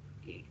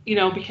you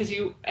know, because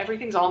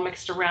everything's all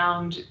mixed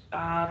around,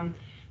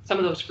 some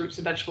of those fruits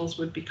and vegetables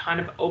would be kind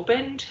of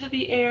open to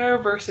the air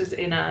versus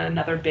in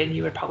another bin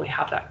you would probably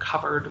have that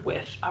covered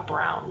with a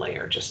brown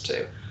layer just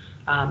to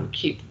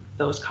keep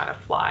those kind of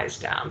flies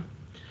down.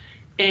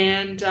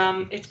 And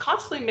it's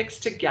constantly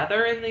mixed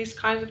together in these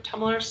kinds of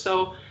tumblers.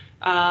 So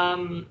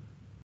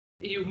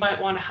you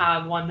might want to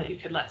have one that you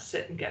could let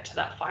sit and get to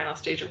that final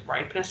stage of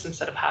ripeness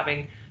instead of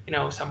having, you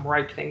know, some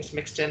ripe things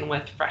mixed in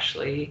with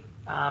freshly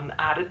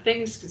added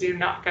things, because you're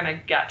not going to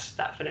get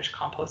that finished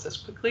compost as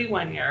quickly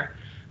when you're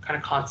kind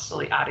of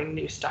constantly adding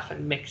new stuff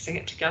and mixing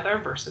it together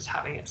versus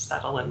having it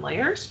settle in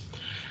layers.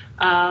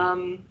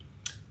 So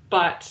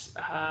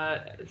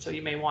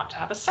you may want to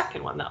have a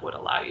second one that would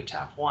allow you to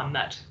have one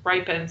that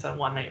ripens and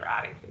one that you're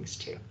adding things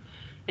to.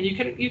 And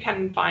you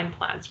can find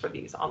plans for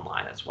these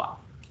online as well.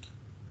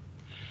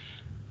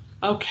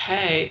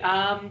 Okay,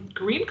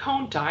 green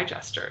cone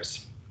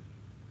digesters.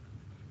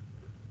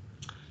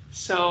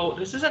 So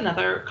this is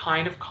another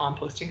kind of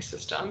composting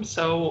system.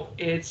 So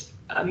it's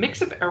a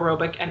mix of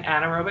aerobic and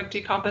anaerobic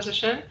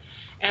decomposition,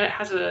 and it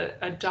has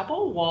a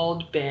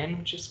double-walled bin,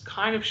 which is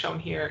kind of shown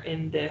here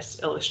in this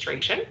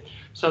illustration.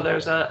 So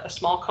there's a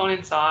small cone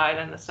inside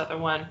and this other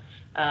one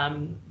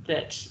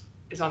that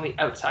is on the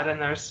outside,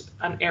 and there's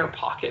an air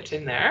pocket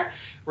in there,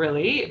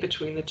 really,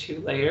 between the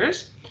two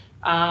layers.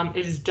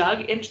 It is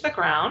dug into the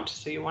ground,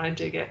 so you want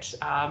to dig it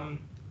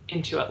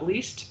into at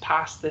least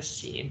past this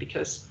seam,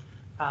 because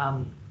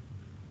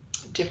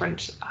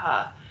different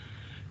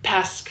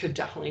pests could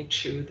definitely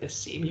chew this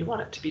seam. You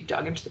want it to be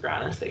dug into the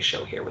ground, as they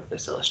show here with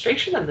this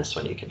illustration, and this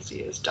one you can see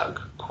is dug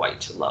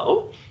quite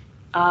low.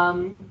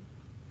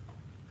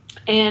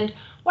 And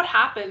what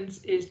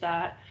happens is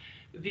that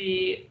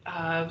the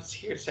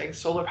here it's saying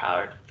solar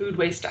powered food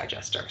waste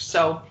digester.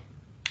 So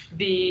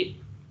the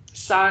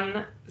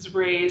sun's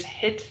rays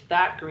hit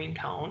that green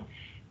cone.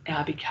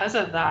 Because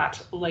of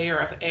that layer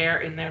of air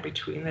in there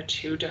between the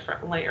two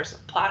different layers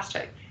of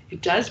plastic,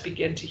 it does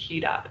begin to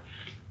heat up,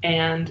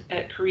 and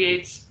it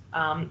creates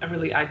a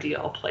really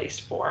ideal place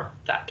for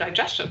that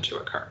digestion to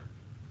occur.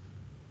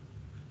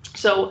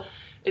 So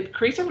it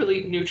creates a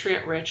really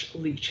nutrient-rich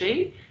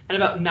leachate, and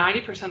about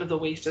 90% of the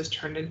waste is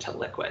turned into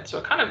liquid. So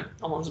it kind of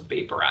almost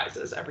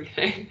vaporizes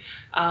everything,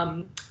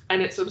 and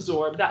it's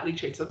absorbed, that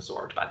leachate's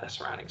absorbed by the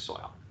surrounding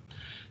soil.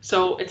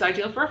 So it's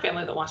ideal for a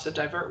family that wants to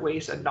divert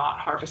waste and not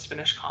harvest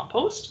finished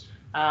compost.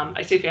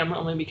 I say family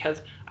only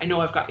because I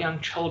know I've got young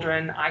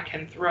children. I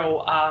can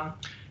throw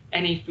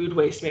any food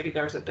waste, maybe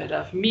there's a bit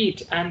of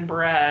meat and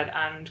bread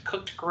and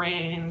cooked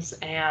grains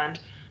and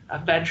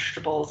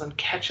vegetables and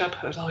ketchup,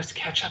 there's always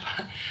ketchup,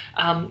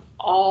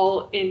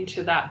 all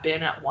into that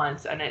bin at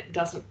once, and it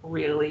doesn't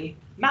really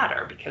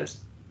matter because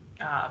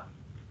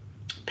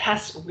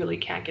pests really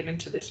can't get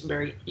into this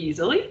very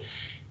easily,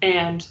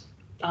 and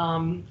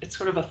it's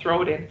sort of a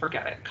throw it in,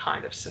 forget it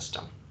kind of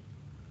system.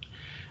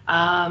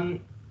 And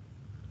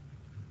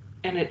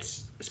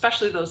it's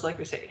especially those, like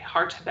we say,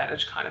 hard to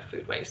manage kind of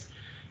food waste.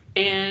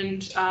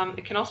 And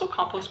it can also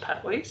compost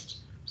pet waste.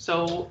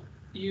 So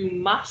you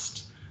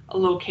must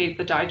locate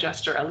the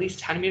digester at least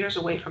 10 meters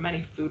away from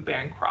any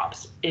food-bearing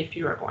crops if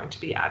you are going to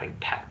be adding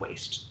pet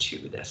waste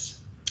to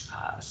this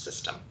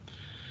system.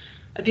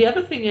 The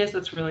other thing is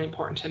that's really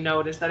important to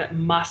note is that it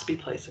must be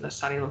placed in a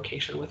sunny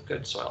location with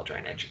good soil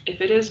drainage.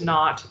 If it is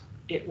not,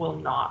 it will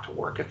not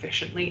work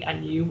efficiently,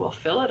 and you will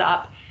fill it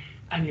up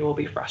and you will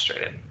be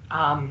frustrated.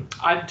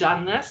 I've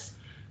done this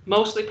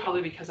mostly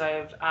probably because I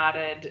have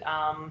added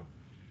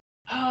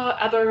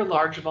other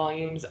large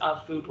volumes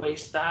of food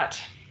waste that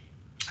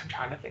I'm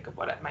trying to think of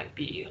what it might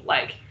be,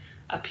 like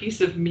a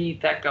piece of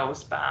meat that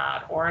goes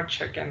bad, or a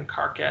chicken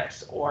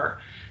carcass,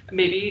 or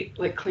maybe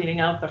like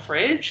cleaning out the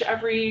fridge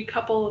every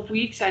couple of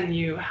weeks, and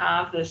you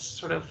have this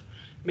sort of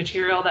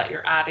material that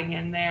you're adding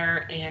in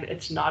there, and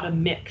it's not a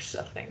mix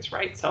of things,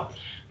 right? So,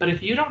 but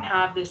if you don't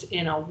have this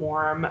in a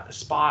warm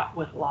spot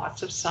with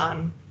lots of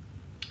sun,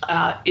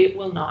 it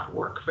will not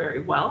work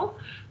very well.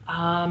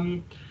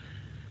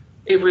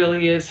 It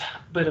really is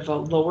a bit of a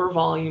lower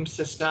volume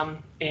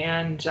system,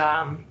 and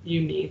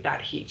you need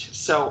that heat.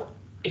 So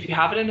if you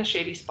have it in a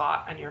shady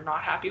spot and you're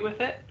not happy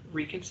with it,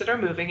 reconsider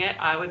moving it.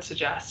 I would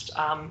suggest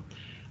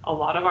a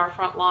lot of our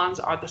front lawns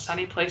are the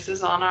sunny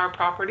places on our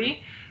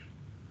property.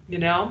 You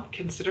know,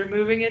 consider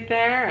moving it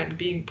there and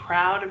being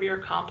proud of your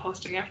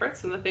composting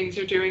efforts and the things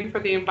you're doing for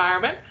the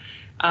environment,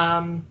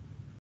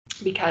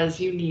 because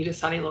you need a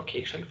sunny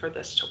location for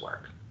this to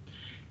work.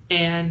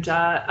 And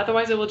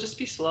otherwise it will just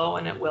be slow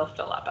and it will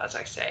fill up, as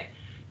I say.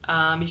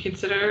 You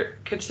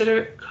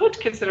could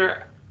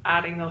consider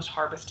adding those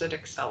harvested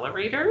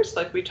accelerators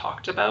like we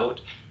talked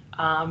about,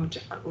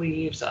 different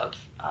leaves of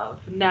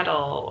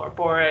nettle or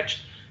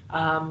borage,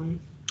 and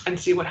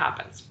see what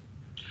happens.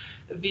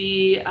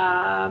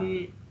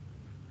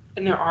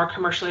 And there are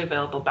commercially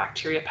available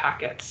bacteria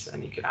packets,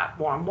 and you can add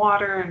warm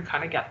water and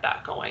kind of get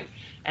that going.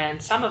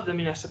 And some of the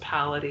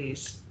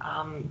municipalities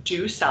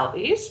do sell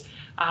these.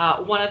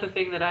 One other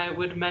thing that I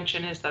would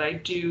mention is that I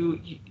do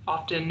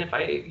often, if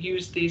I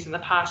used these in the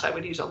past, I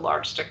would use a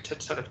large stick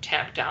to sort of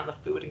tamp down the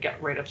food and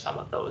get rid of some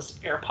of those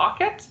air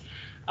pockets,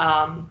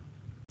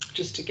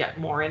 just to get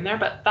more in there.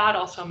 But that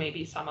also may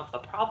be some of the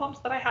problems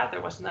that I had. There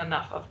wasn't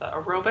enough of the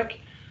aerobic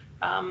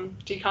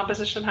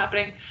decomposition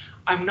happening.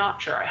 I'm not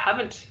sure. I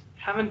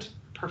haven't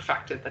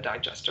perfected the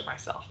digester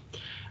myself.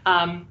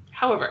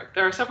 However,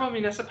 there are several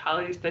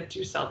municipalities that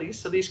do sell these,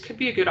 so these could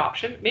be a good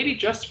option, maybe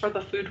just for the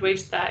food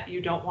waste that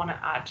you don't want to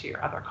add to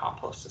your other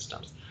compost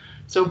systems.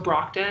 So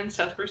Brockton,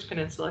 South Bruce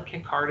Peninsula,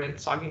 Kincardine,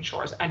 Saugeen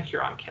Shores, and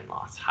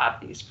Huron-Kinloss have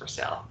these for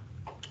sale,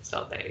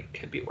 so they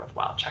could be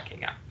worthwhile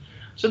checking out.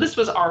 So this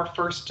was our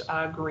first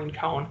green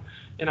cone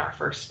on our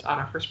first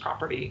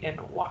property in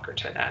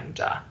Walkerton, and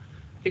I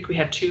think we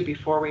had 2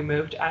 before we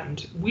moved,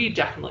 and we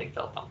definitely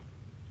filled them.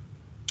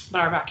 But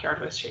our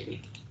backyard was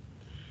shady.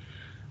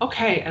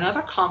 Okay,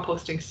 another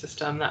composting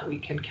system that we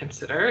can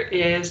consider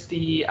is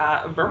the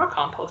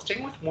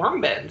vermicomposting with worm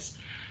bins.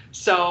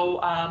 So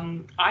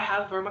I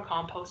have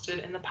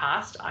vermicomposted in the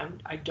past.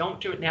 I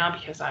don't do it now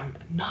because I'm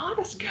not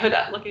as good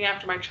at looking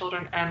after my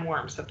children and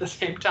worms at the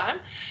same time.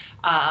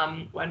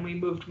 When we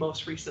moved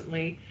most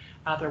recently,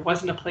 there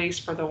wasn't a place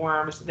for the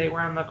worms. They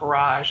were in the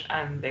garage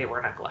and they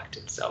were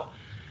neglected. So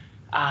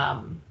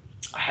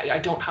I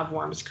don't have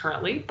worms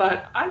currently,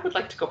 but I would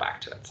like to go back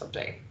to it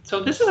someday.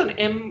 So this is an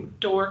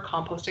indoor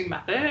composting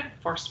method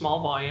for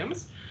small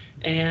volumes,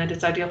 and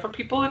it's ideal for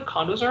people in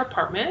condos or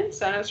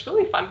apartments, and it's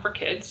really fun for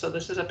kids. So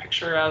this is a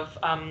picture of,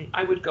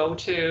 I would go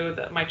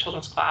to my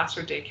children's class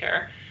or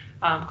daycare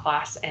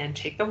class and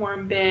take the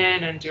worm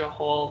bin and do a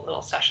whole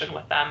little session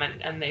with them,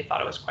 and they thought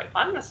it was quite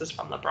fun. This is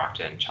from the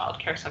Brockton Child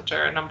Care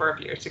Center a number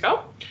of years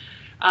ago.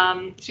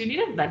 So you need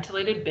a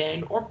ventilated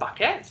bin or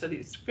bucket. So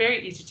it's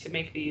very easy to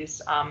make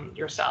these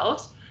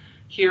yourselves.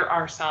 Here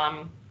are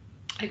some,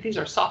 I think these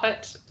are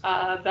soffit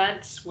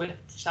vents with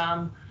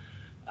some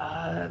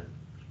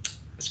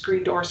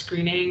screen door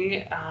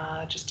screening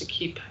just to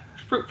keep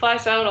fruit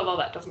flies out, although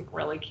that doesn't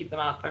really keep them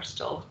out. They're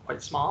still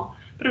quite small,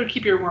 but it would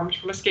keep your worms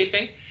from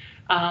escaping.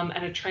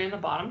 And a tray on the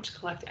bottom to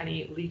collect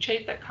any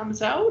leachate that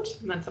comes out,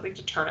 and then something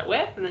to turn it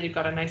with. And then you've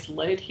got a nice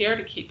lid here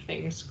to keep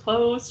things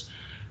closed.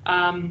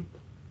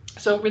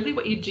 So really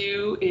what you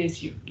do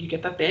is you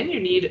get the bin. You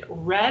need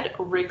red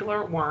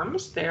regular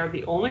worms. They are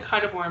the only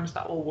kind of worms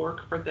that will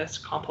work for this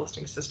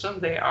composting system.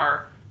 They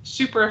are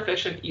super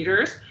efficient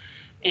eaters,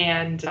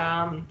 and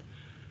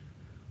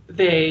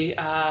they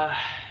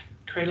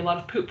create a lot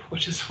of poop,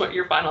 which is what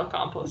your final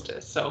compost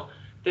is. So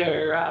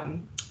they're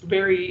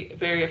very,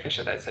 very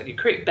efficient. As I said, you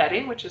create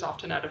bedding, which is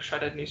often out of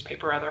shredded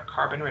newspaper or other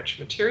carbon-rich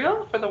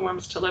material for the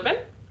worms to live in.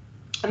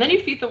 And then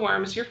you feed the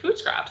worms your food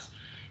scraps.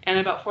 And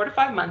in about 4 to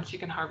 5 months, you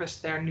can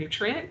harvest their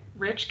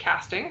nutrient-rich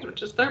castings,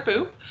 which is their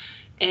poop,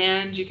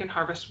 and you can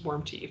harvest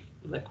worm tea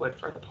liquid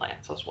for the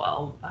plants as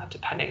well,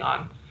 depending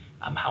on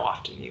how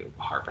often you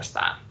harvest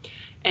that.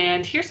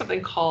 And here's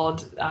something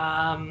called,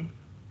 I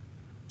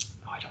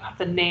don't have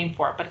the name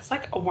for it, but it's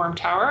like a worm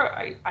tower.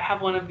 I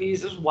have one of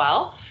these as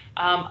well.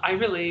 I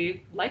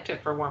really liked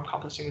it for worm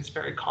composting. It's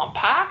very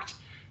compact.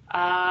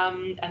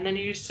 And then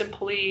you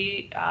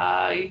simply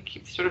you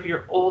keep sort of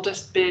your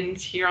oldest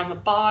bins here on the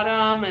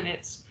bottom, and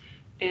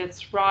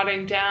it's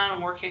rotting down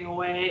and working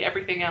away.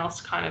 Everything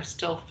else kind of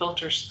still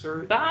filters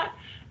through that,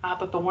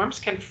 but the worms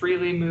can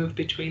freely move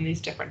between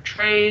these different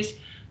trays,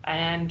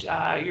 and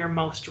your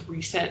most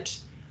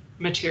recent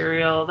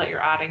material that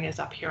you're adding is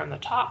up here on the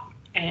top,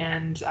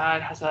 and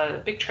it has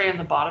a big tray on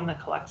the bottom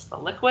that collects the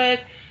liquid.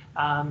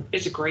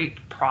 It's a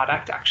great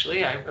product,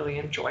 actually. I really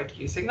enjoyed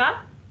using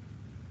that.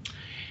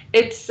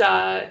 It's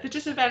the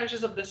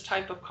disadvantages of this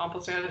type of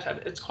composting. As I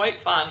said, it's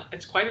quite fun.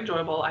 It's quite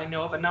enjoyable. I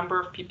know of a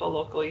number of people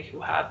locally who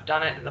have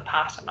done it in the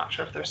past. I'm not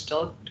sure if they're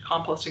still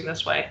composting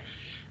this way.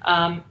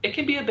 It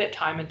can be a bit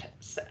time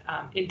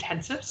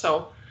intensive.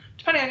 So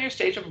depending on your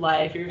stage of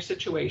life or your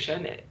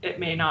situation, it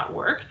may not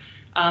work.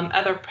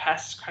 Other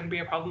pests can be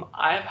a problem.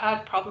 I've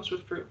had problems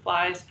with fruit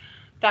flies.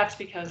 That's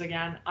because,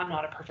 again, I'm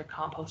not a perfect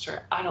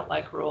composter. I don't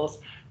like rules,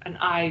 and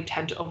I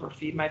tend to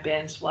overfeed my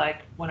bins,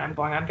 like when I'm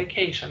going on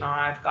vacation or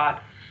I've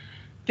got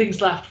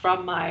things left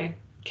from my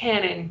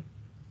canning.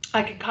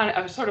 I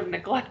would sort of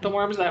neglect the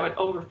worms and I would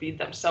overfeed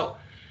them. So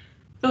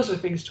those are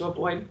things to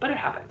avoid, but it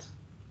happens.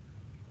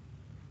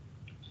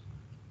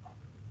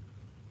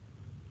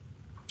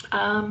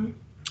 And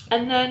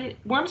then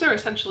worms are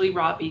essentially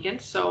raw vegan,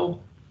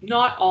 so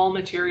not all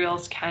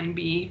materials can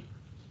be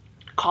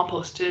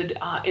composted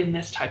in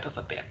this type of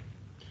a bin.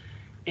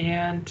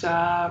 And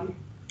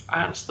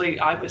honestly,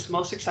 I was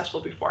most successful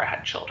before I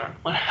had children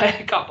when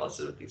I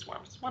composted with these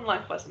worms, when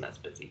life wasn't as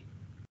busy.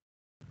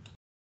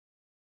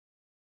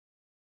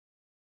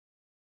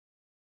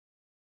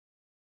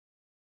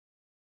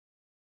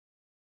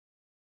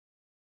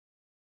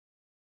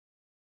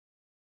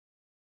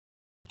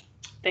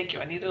 Thank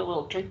you. I needed a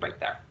little drink break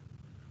there.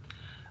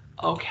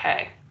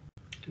 Okay,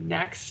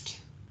 next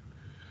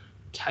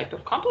type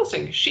of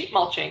composting, sheet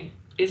mulching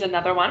is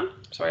another one.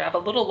 Sorry, I have a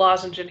little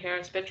lozenge in here.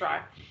 It's a bit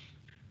dry.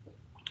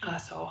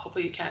 So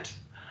hopefully you can't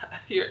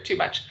hear it too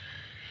much.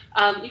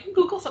 You can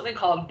Google something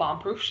called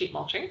bomb-proof sheet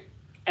mulching.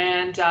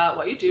 And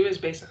what you do is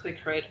basically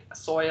create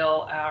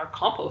soil or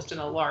compost in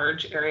a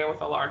large area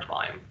with a large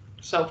volume.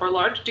 So for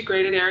large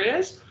degraded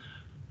areas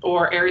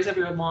or areas of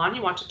your lawn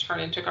you want to turn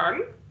into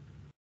garden.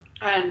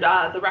 And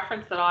the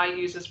reference that I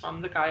use is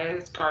from the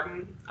Gaia's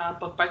Garden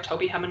book by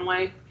Toby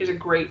Hemingway. He's a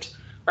great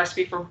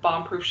recipe for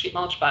bomb-proof sheet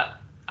mulch, but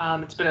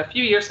it's been a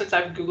few years since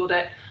I've Googled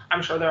it.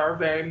 I'm sure there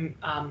are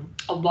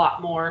a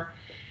lot more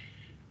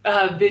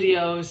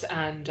videos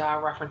and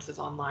references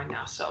online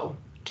now, so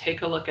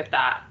take a look at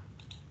that.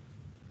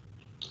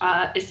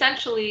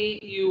 Essentially,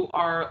 you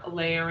are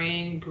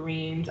layering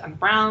greens and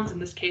browns. In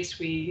this case,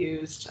 we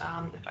used,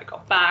 if I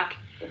go back,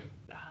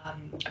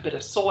 a bit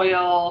of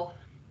soil,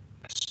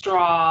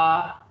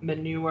 straw,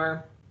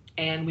 manure,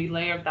 and we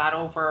layered that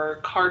over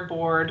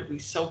cardboard. We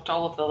soaked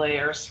all of the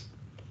layers,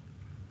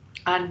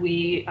 and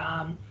we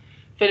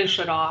finished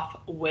it off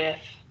with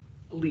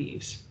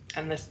leaves.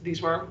 And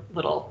these were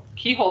little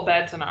keyhole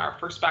beds in our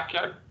first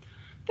backyard.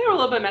 They were a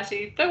little bit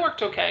messy. They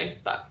worked okay,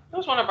 but it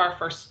was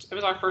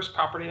our first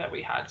property that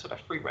we had sort of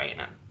free reign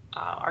in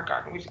our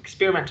garden. We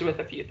experimented with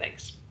a few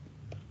things.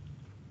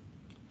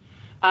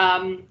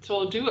 So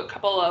we'll do a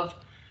couple of,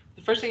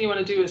 the first thing you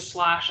want to do is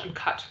slash and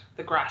cut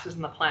the grasses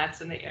and the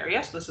plants in the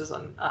area. So this is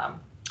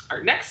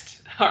our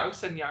next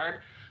house and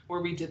yard,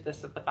 where we did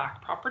this at the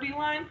back property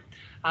line.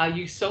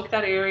 You soak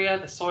that area,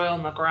 the soil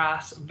and the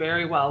grass,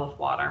 very well with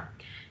water.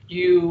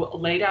 You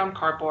lay down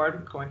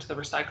cardboard. Going to the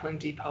recycling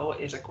depot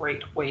is a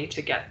great way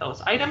to get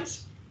those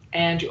items.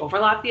 And you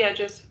overlap the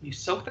edges. You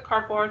soak the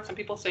cardboard. Some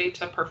people say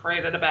to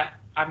perforate it a bit.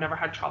 I've never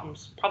had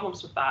problems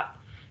with that.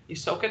 You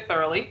soak it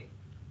thoroughly.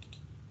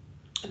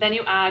 Then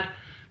you add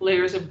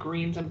layers of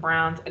greens and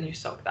browns, and you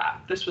soak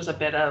that. This was a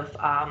bit of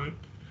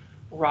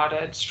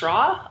rotted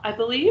straw, I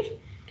believe.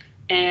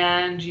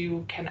 And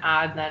you can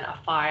add then a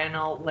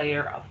final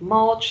layer of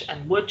mulch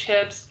and wood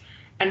chips.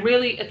 And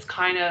really, it's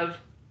kind of,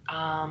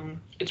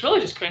 it's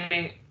really just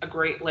creating a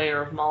great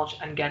layer of mulch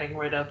and getting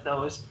rid of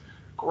those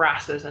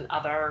grasses and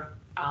other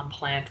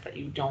plants that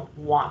you don't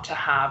want to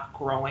have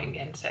growing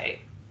in,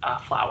 say, a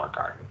flower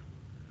garden.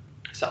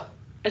 So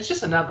it's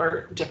just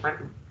another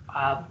different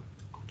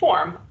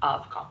form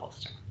of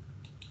composting.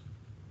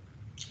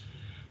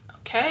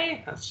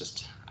 Okay, that's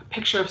just a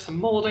picture of some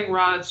molding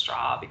rotted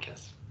straw,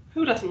 because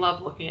who doesn't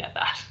love looking at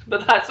that?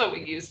 But that's what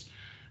we used.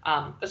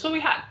 That's what we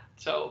had.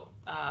 So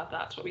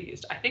that's what we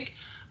used. I think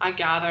I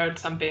gathered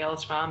some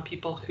bales from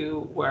people who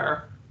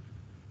were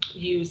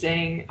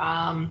using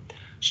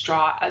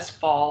straw as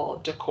fall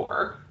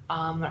decor,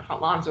 their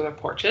front lawns or their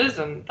porches,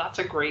 and that's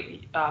a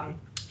great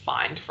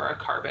find for a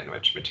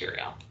carbon-rich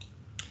material.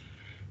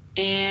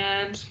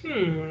 And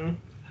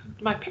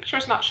my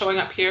picture's not showing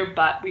up here,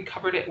 but we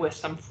covered it with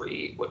some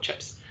free wood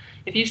chips.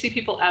 If you see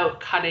people out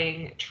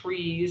cutting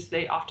trees,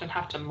 they often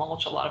have to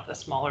mulch a lot of the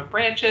smaller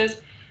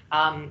branches.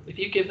 If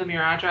you give them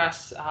your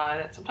address,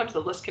 sometimes the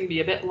list can be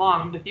a bit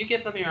long, but if you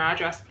give them your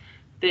address,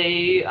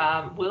 they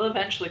will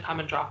eventually come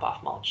and drop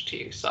off mulch to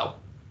you. So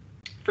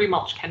free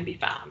mulch can be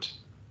found.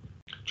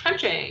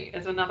 Trenching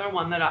is another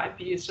one that I've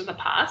used in the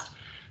past.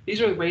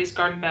 These are raised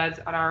garden beds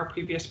at our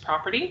previous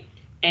property.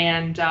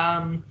 And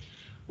I'm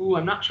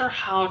not sure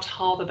how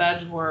tall the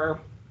beds were.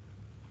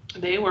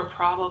 They were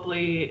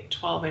probably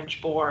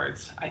 12-inch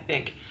boards, I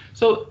think.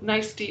 So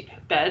nice deep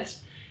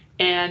beds.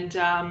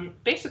 And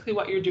basically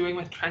what you're doing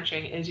with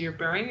trenching is you're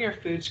burying your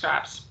food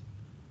scraps,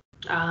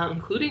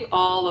 including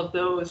all of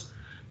those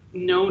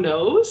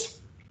no-nos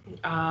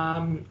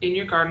in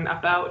your garden,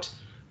 about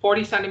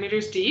 40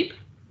 centimeters deep,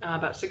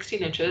 about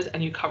 16 inches,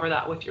 and you cover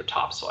that with your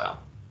topsoil.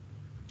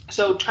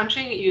 So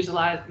trenching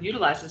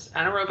utilizes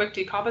anaerobic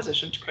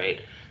decomposition to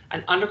create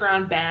an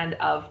underground band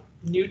of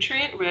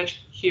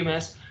nutrient-rich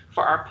humus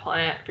for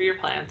your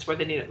plants where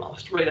they need it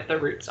most, right at the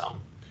root zone.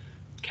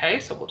 Okay,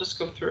 so we'll just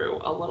go through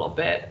a little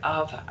bit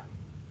of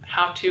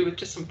how to, with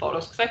just some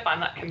photos, because I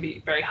find that can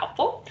be very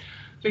helpful.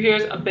 So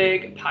here's a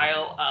big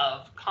pile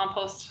of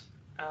compost,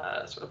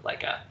 sort of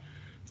like a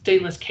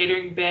stainless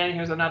catering bin.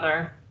 Here's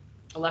a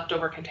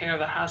leftover container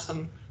that has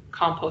some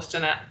compost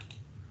in it.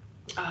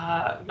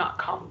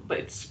 But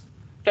it's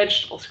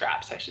vegetable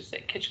scraps, I should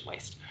say, kitchen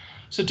waste.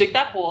 So dig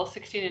that hole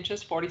 16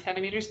 inches, 40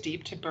 centimeters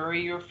deep to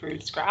bury your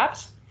food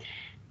scraps.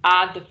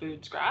 Add the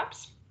food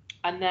scraps.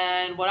 And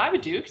then what I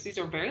would do, because these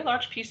are very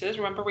large pieces,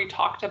 remember we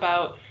talked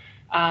about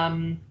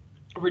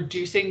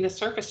reducing the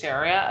surface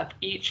area of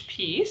each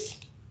piece.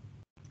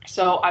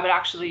 So I would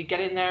actually get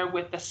in there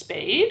with the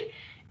spade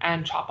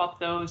and chop up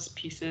those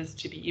pieces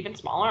to be even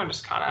smaller and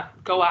just kind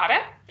of go at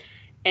it.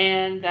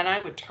 And then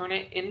I would turn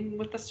it in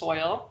with the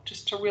soil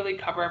just to really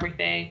cover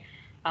everything.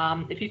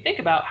 If you think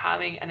about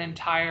having an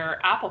entire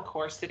apple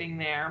core sitting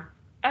there,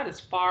 that is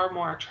far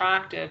more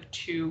attractive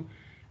to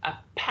a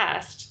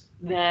pest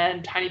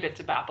than tiny bits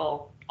of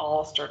apple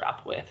all stirred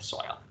up with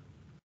soil.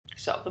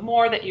 So the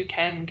more that you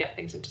can get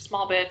things into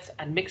small bits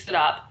and mix it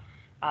up,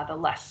 the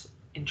less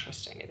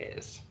interesting it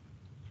is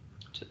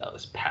to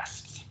those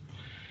pests.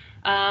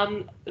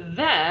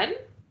 Then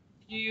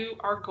you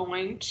are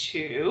going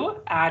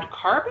to add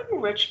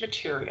carbon-rich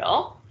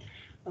material,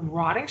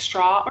 rotting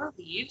straw or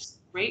leaves,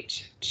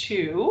 right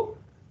to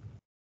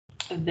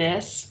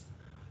this.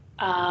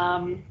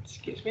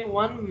 Excuse me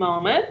one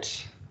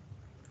moment.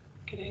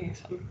 Getting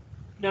some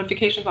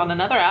notifications on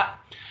another app.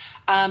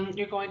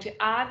 You're going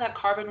to add that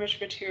carbon-rich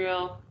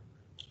material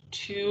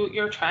to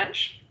your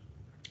trench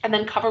and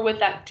then cover with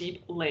that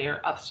deep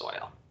layer of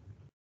soil.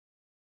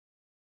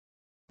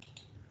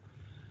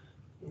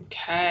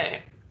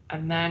 Okay,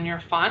 and then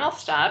your final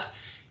step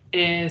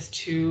is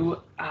to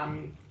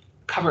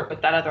cover it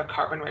with that other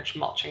carbon-rich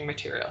mulching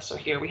material. So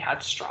here we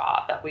had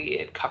straw that we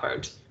had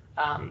covered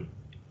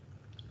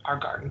our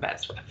garden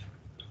beds with.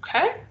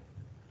 Okay.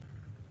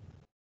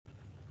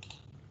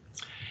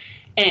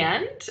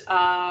 And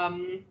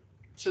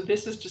so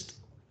this is just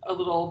a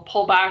little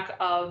pullback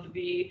of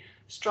the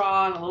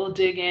straw and a little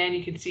dig in.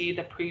 You can see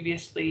the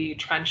previously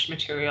trenched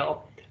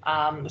material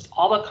was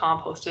all but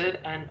composted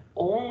and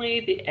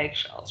only the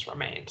eggshells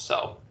remained.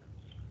 So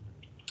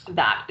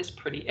that is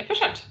pretty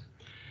efficient.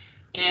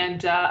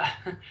 And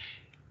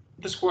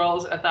the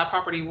squirrels at that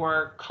property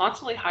were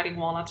constantly hiding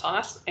walnuts on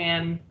us.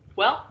 And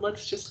well,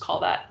 let's just call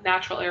that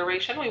natural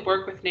aeration. We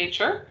work with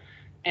nature,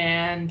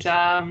 and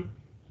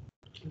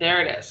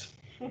there it is.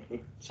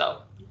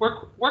 So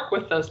work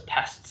with those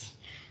pests.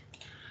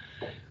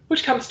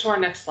 which comes to our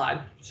next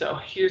slide. So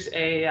here's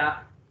a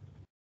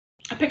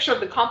picture of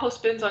the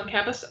compost bins on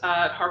campus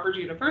at Harvard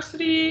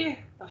University,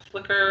 a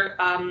Flickr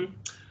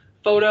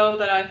photo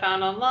that I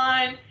found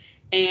online,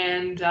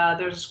 and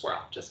there's a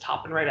squirrel just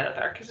hopping right out of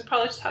there because it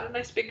probably just had a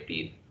nice big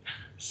feed.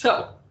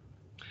 So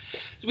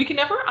we can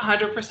never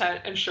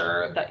 100%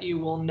 ensure that you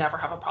will never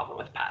have a problem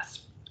with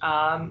pests.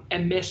 A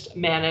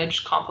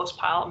mismanaged compost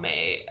pile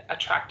may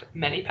attract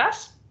many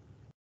pests,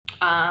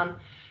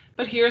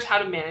 but here's how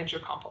to manage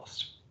your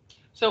compost.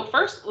 So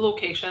first,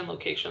 location.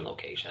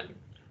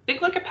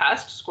 Think like a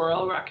pest,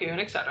 squirrel,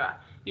 raccoon, etc.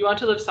 You want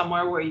to live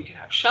somewhere where you can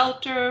have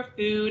shelter,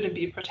 food, and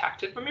be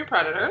protected from your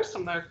predators,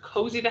 somewhere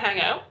cozy to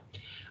hang out.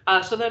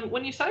 So then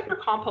when you set up your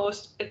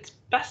compost, it's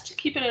best to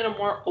keep it in a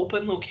more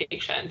open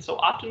location. So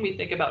often we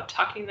think about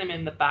tucking them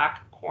in the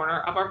back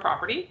corner of our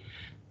property,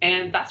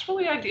 and that's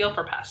really ideal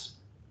for pests.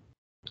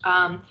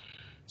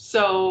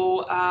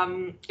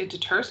 It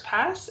deters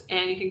pests,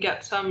 and you can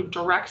get some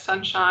direct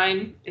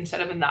sunshine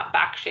instead of in that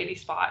back shady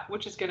spot,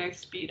 which is going to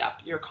speed up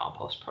your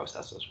compost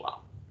process as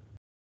well.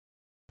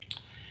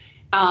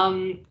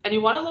 And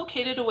you want to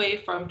locate it away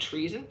from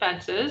trees and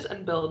fences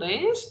and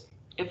buildings,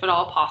 if at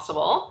all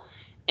possible,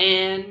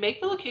 and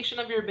make the location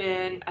of your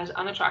bin as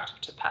unattractive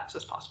to pets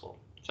as possible.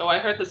 So I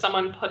heard that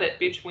someone put it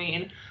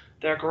between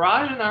their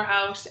garage and their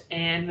house,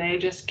 and they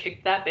just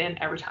kicked that bin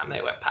every time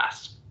they went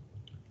past.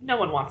 No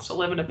one wants to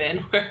live in a bin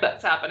where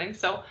that's happening.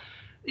 So,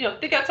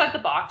 think outside the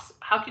box.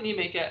 How can you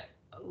make it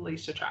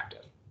least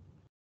attractive?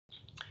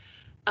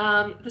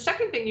 The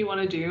second thing you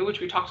want to do, which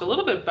we talked a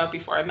little bit about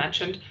before, I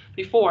mentioned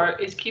before,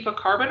 is keep a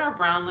carbon or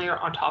brown layer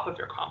on top of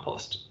your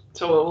compost.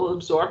 So it will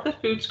absorb the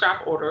food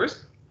scrap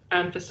odors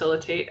and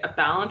facilitate a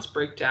balanced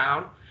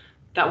breakdown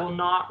that will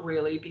not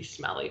really be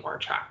smelly or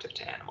attractive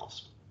to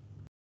animals.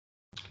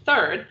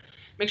 Third,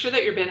 make sure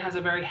that your bin has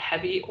a very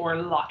heavy or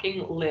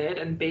locking lid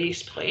and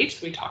base plate.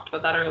 We talked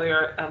about that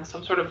earlier,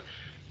 some sort of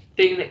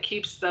thing that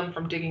keeps them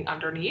from digging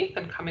underneath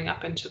and coming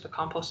up into the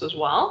compost as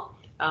well.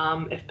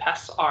 If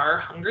pests are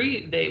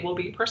hungry, they will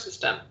be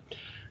persistent.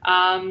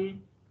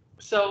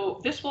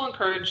 So this will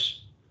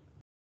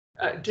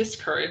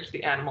discourage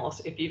the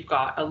animals if you've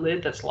got a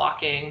lid that's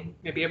locking,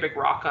 maybe a big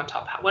rock on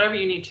top, whatever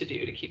you need to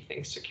do to keep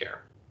things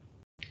secure.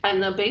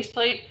 And the base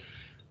plate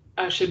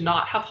should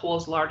not have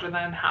holes larger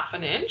than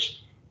 1/2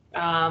 inch,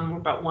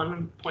 about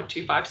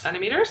 1.25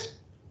 centimeters,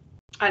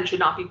 and should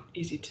not be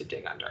easy to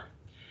dig under.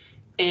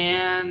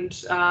 And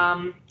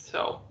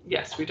so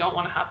yes, we don't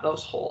want to have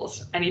those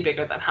holes any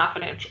bigger than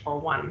 1/2 inch or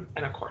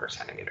 1.25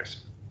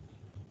 centimeters.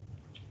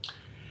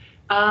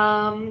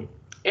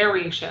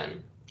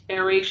 Aeration.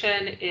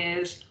 Aeration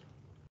is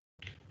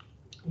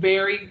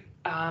very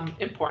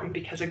important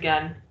because,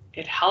 again,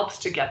 it helps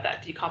to get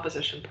that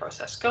decomposition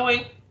process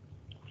going.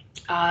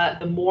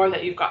 The more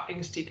that you've got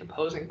things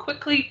decomposing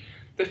quickly,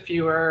 the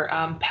fewer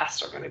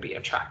pests are going to be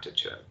attracted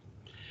to it.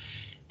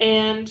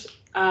 And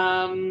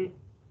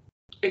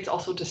it's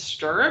also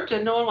disturbed,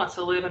 and no one wants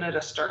to live in a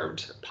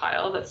disturbed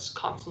pile that's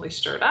constantly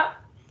stirred up.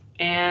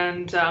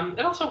 And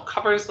it also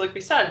covers, like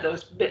we said,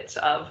 those bits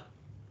of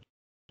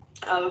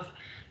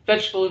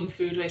vegetable and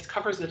food waste,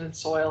 covers it in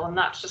soil, and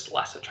that's just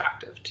less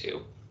attractive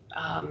to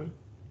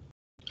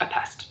a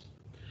pest.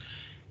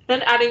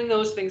 Then adding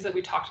those things that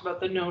we talked about,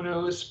 the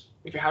no-nos.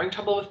 If you're having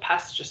trouble with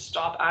pests, just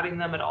stop adding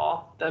them at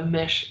all. The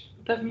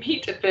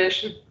meat,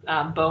 fish,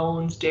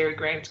 bones, dairy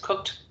grains,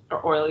 cooked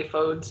or oily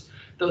foods,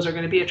 those are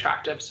going to be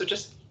attractive, so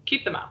just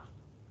keep them out.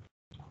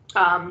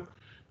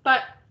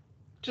 But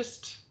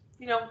just,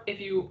 if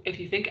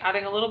you think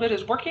adding a little bit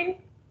is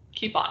working,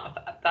 keep on with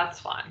that. That's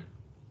fine.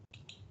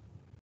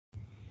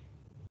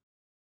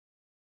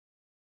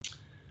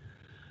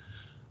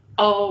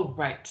 All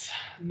right,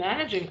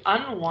 managing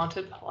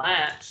unwanted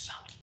plants.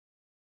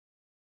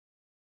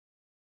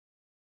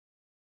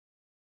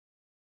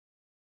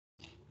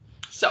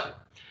 So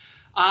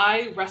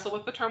I wrestle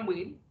with the term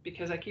weed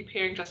because I keep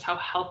hearing just how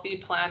healthy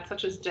plants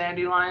such as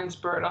dandelions,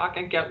 burdock,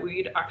 and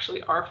getweed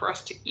actually are for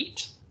us to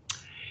eat.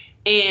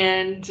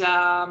 And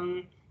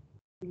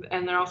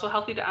they're also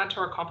healthy to add to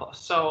our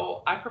compost.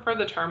 So I prefer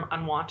the term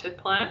unwanted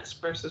plants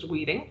versus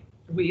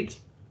weeds.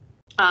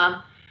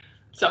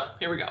 So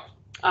here we go.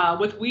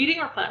 With weeding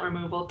or plant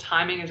removal,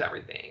 timing is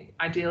everything.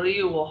 Ideally,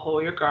 you will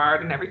hoe your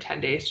garden every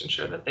 10 days to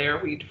ensure that they are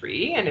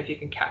weed-free. And if you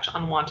can catch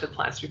unwanted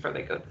plants before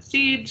they go to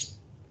seeds,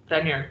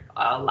 then you're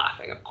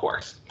laughing, of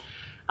course.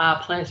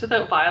 Plants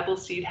without viable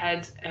seed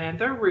heads and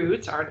their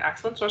roots are an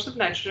excellent source of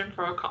nitrogen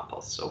for our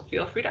compost, so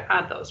feel free to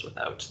add those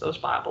without those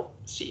viable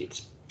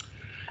seeds.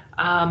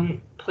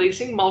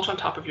 Placing mulch on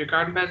top of your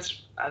garden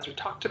beds, as we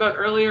talked about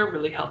earlier,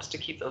 really helps to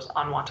keep those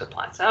unwanted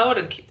plants out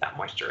and keep that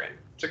moisture in.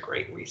 It's a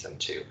great reason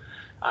to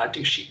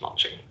do sheet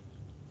mulching.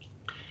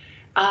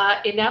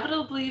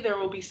 Inevitably, there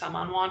will be some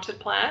unwanted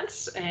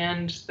plants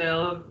and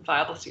the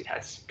viable seed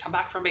heads. Come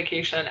back from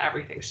vacation,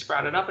 everything's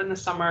sprouted up in the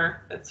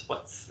summer. That's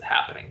what's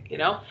happening,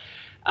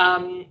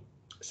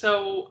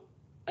 So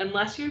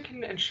unless you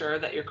can ensure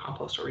that your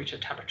compost will reach a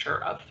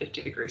temperature of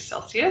 50 degrees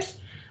Celsius,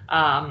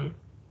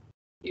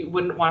 you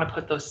wouldn't want to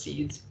put those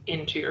seeds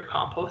into your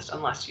compost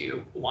unless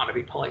you want to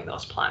be pulling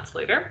those plants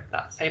later.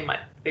 That same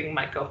thing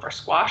might go for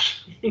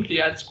squash. If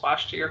you add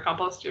squash to your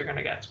compost, you're going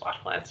to get squash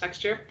plants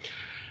next year.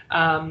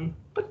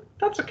 But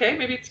that's okay.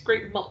 Maybe it's a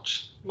great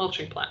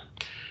mulching plant.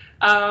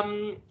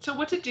 So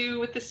what to do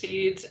with the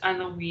seeds and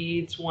the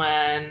weeds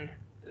when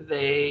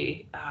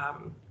they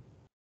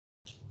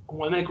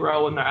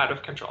grow and they're out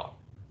of control.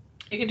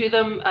 You can do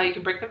them, you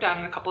can break them down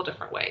in a couple of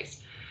different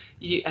ways.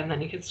 And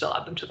then you can still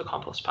add them to the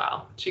compost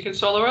pile. So you can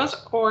soil rows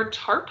or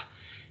tarp,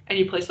 and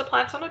you place the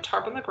plants on a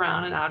tarp on the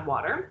ground and add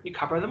water. You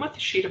cover them with a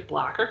sheet of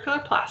black or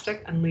colored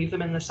plastic and leave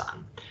them in the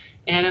sun.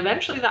 And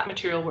eventually that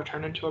material will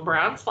turn into a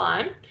brown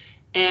slime.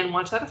 And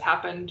once that has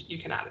happened, you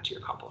can add it to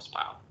your compost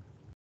pile.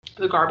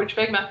 The garbage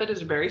bag method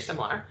is very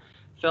similar.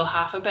 Fill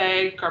half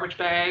a garbage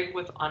bag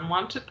with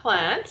unwanted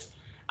plants,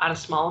 add a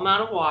small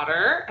amount of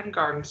water and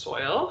garden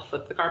soil,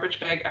 flip the garbage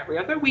bag every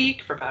other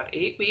week for about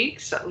 8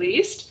 weeks at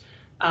least,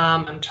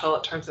 until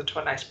it turns into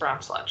a nice brown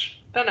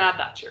sludge. Then add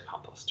that to your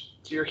compost.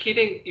 So you're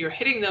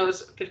hitting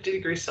those 50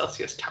 degrees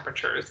Celsius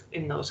temperatures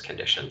in those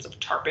conditions of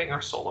tarping or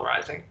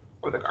solarizing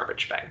or the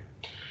garbage bag.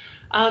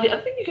 The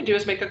other thing you can do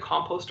is make a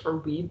compost or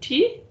weed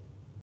tea.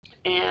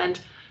 And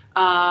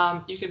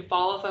you can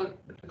follow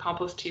the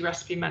compost tea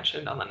recipe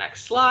mentioned on the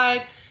next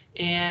slide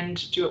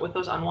and do it with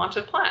those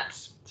unwanted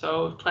plants.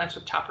 So plants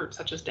with taproot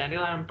such as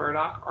dandelion and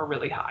burdock are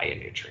really high in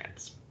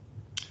nutrients.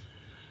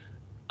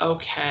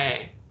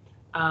 Okay.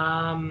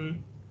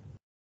 And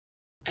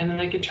then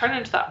they can turn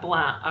into that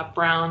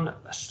brown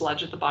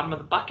sludge at the bottom of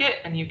the bucket,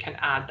 and you can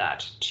add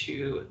that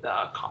to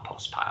the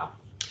compost pile.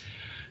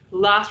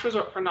 Last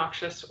resort for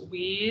noxious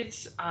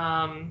weeds,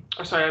 I'm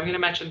going to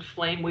mention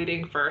flame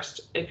weeding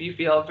first. If you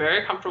feel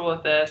very comfortable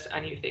with this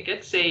and you think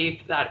it's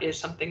safe, that is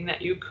something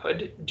that you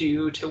could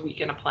do to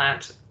weaken a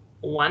plant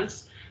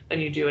once, then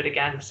you do it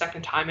again the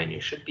second time and you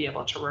should be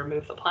able to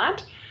remove the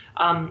plant.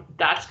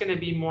 That's going to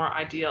be more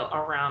ideal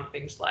around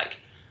things like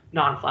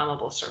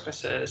non-flammable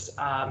surfaces,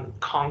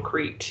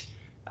 concrete,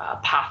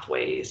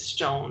 pathways,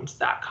 stones,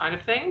 that kind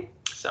of thing.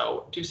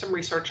 So do some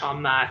research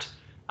on that.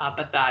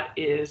 But that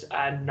is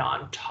a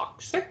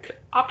non-toxic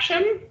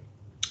option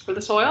for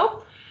the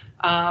soil.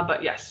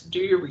 But yes, do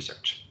your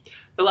research.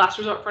 The last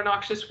resort for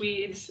noxious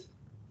weeds,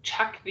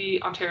 check the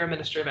Ontario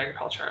Ministry of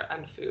Agriculture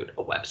and Food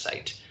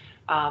website.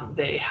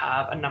 They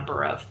have a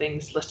number of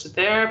things listed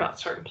there about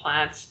certain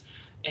plants,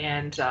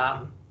 and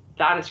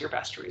that is your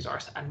best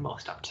resource and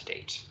most up to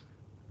date.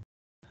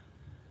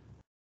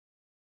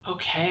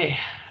 Okay,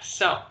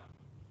 so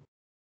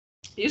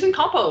using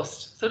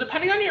compost. So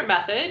depending on your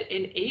method,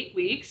 in 8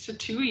 weeks to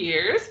 2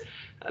 years,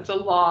 that's a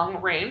long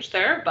range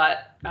there,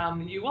 but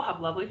you will have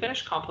lovely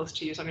finished compost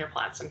to use on your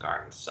plants and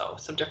gardens. So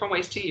some different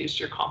ways to use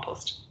your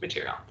compost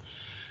material.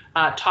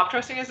 Top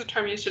dressing is a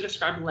term used to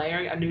describe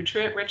layering a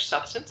nutrient-rich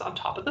substance on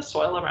top of the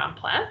soil around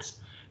plants.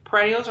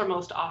 Perennials are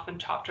most often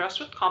top dressed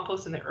with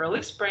compost in the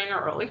early spring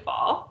or early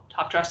fall.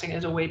 Top dressing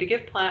is a way to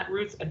give plant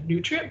roots a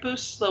nutrient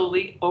boost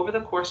slowly over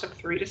the course of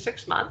 3 to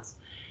 6 months.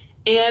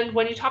 And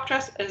when you top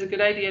dress, it's a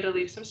good idea to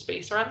leave some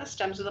space around the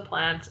stems of the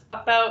plants,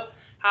 about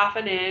 ½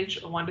 an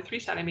inch, 1 to 3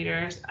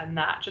 centimeters, and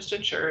that just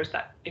ensures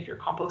that if your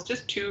compost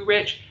is too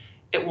rich,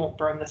 it won't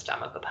burn the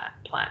stem of the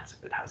plants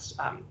if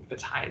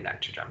it's high in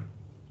nitrogen.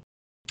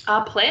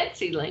 Plant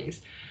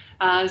seedlings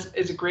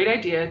is a great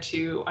idea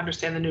to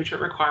understand the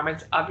nutrient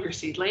requirements of your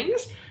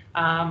seedlings.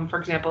 For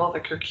example, the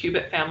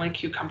cucurbit family,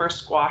 cucumber,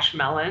 squash,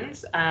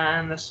 melons,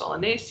 and the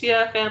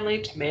solanaceae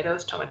family,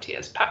 tomatoes,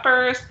 tomatillas,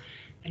 peppers.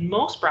 And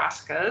most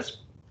brassicas,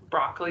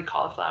 broccoli,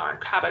 cauliflower,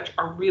 and cabbage,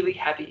 are really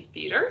heavy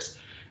feeders,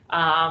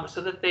 so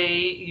that they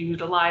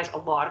utilize a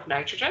lot of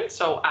nitrogen.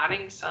 So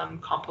adding some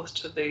compost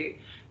to the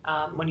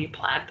when you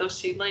plant those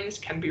seedlings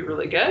can be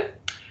really good.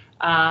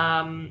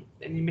 And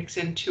you mix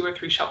in 2 or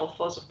 3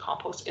 shovelfuls of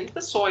compost into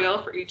the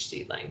soil for each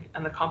seedling,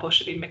 and the compost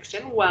should be mixed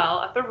in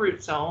well at the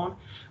root zone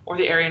or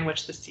the area in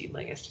which the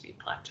seedling is to be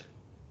planted.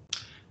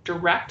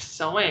 Direct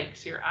sowing,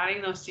 so you're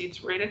adding those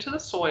seeds right into the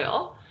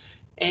soil.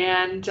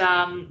 And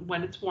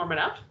when it's warm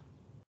enough,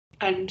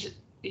 and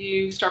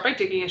you start by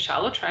digging a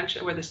shallow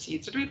trench where the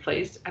seeds are to be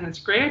placed, and it's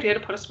a great idea to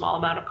put a small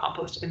amount of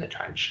compost in the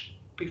trench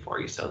before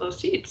you sow those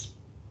seeds.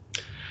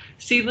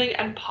 Seedling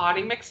and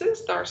potting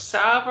mixes. There are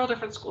several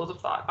different schools of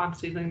thought on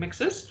seedling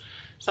mixes.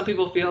 Some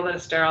people feel that a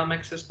sterile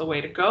mix is the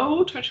way to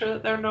go to ensure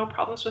that there are no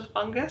problems with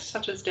fungus,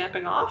 such as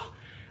damping off.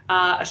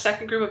 A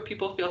second group of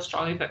people feel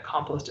strongly that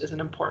compost is an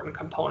important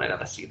component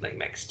of a seedling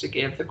mix to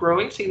give the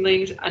growing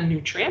seedlings a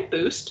nutrient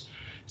boost.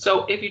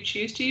 So if you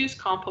choose to use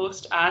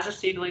compost as a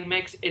seedling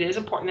mix, it is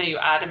important that you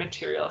add a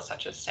material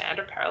such as sand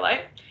or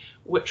perlite,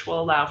 which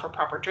will allow for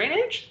proper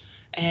drainage.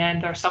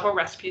 And there are several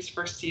recipes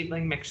for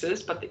seedling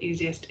mixes, but the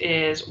easiest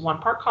is 1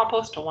 part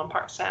compost to 1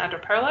 part sand or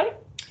perlite.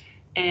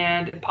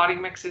 And in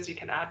potting mixes, you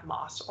can add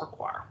moss or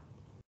coir.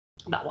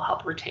 That will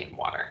help retain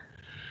water.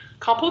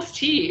 Compost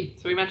tea,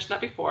 so we mentioned that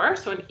before.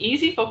 So an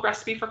easy folk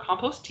recipe for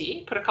compost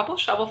tea: put a couple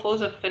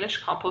shovelfuls of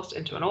finished compost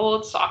into an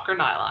old sock or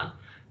nylon.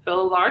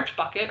 Fill a large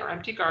bucket or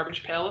empty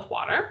garbage pail with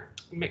water.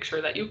 Make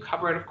sure that you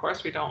cover it, of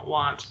course. We don't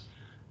want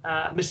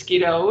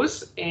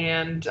mosquitoes,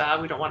 and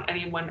we don't want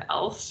anyone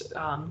else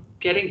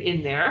getting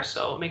in there.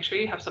 So make sure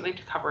you have something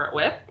to cover it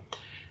with.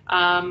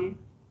 And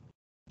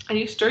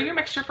you stir your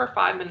mixture for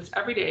 5 minutes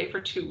every day for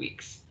 2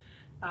 weeks.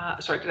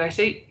 Sorry, did I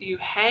say you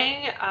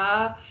hang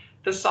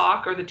the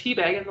sock or the tea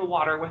bag in the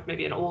water with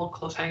maybe an old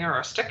clothes hanger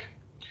or a stick,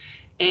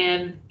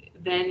 and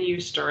then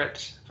you stir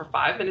it for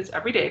 5 minutes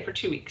every day for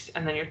 2 weeks,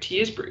 and then your tea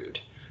is brewed.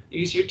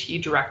 Use your tea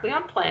directly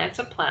on plants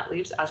and plant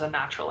leaves as a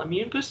natural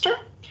immune booster,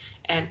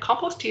 and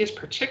compost tea is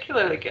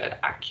particularly good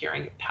at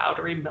curing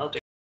powdery mildew.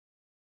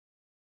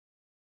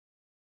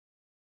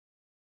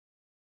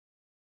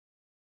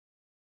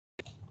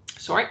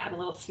 Sorry, I had a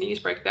little sneeze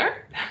break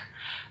there.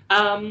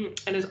 And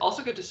it's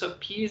also good to soak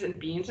peas and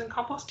beans in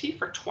compost tea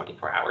for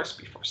 24 hours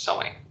before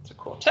sowing. It's a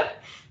cool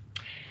tip.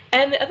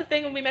 And the other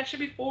thing we mentioned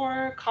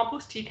before,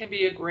 compost tea can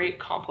be a great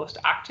compost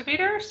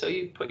activator. So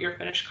you put your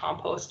finished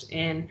compost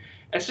in,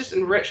 it's just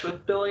enriched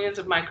with billions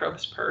of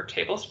microbes per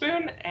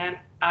tablespoon, and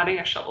adding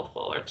a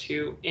shovelful or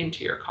two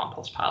into your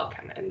compost pile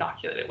can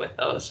inoculate it with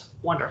those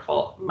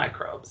wonderful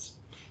microbes.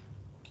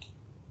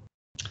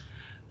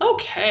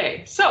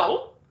 Okay,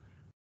 so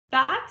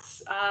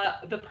that's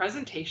the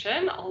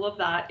presentation, all of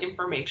that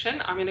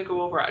information. I'm going to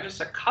go over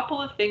just a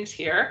couple of things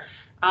here.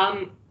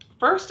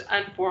 First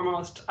and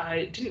foremost,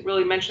 I didn't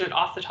really mention it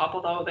off the top,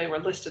 although they were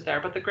listed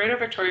there, but the Greater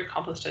Victoria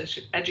Compost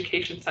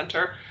Education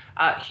Centre,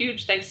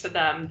 huge thanks to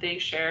them. They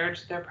shared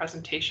their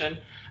presentation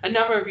a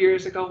number of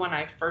years ago when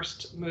I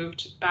first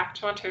moved back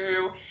to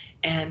Ontario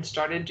and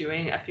started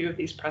doing a few of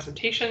these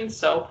presentations.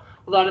 So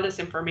a lot of this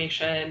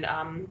information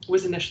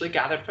was initially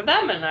gathered from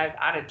them, and I've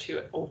added to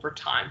it over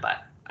time,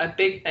 but a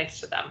big thanks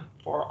to them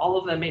for all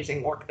of the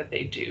amazing work that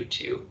they do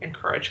to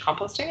encourage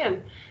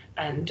composting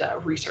and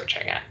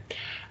researching it.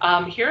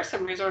 Here are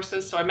some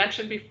resources. So I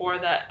mentioned before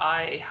that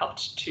I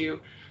helped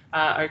to,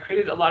 I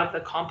created a lot of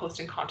the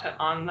composting content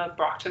on the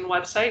Brockton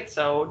website,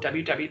 so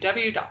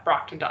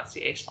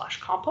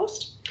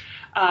www.brockton.ca/compost.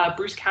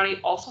 Bruce County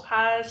also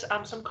has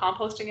some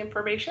composting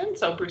information,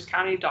 so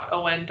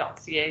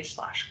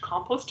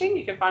brucecounty.on.ca/composting.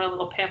 You can find a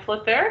little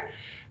pamphlet there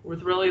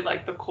with really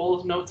like the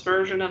Coles Notes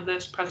version of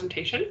this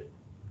presentation.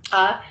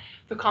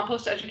 The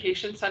Compost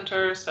Education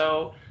Centre,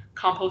 so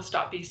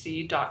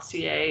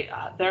compost.bc.ca,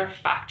 their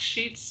fact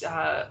sheets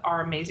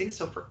are amazing.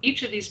 So for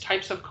each of these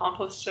types of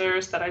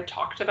composters that I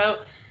talked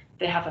about,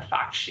 they have a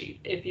fact sheet.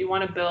 If you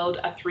want to build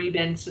a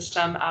 3-bin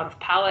system out of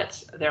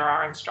pallets, there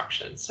are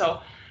instructions.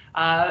 So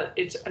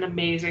it's an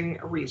amazing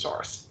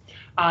resource.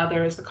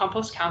 There is the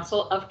Compost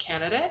Council of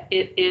Canada.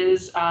 It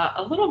is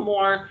a little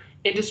more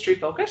industry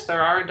focused.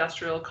 There are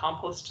industrial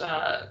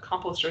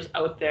composters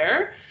out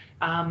there,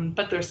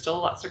 but there's still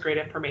lots of great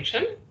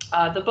information.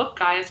 The book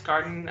Gaia's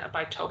Garden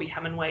by Toby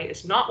Hemingway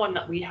is not one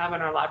that we have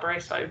in our library,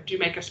 so I do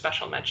make a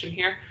special mention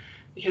here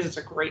because it's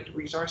a great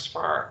resource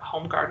for our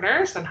home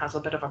gardeners and has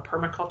a bit of a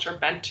permaculture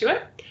bent to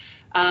it.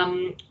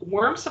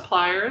 Worm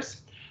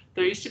suppliers,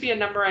 there used to be a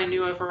number I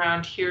knew of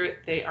around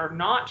here. They are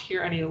not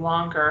here any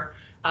longer,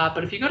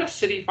 but if you go to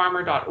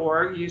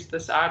cityfarmer.org, use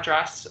this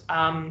address,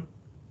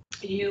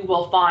 you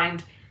will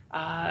find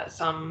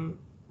some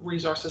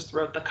resources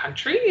throughout the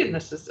country, and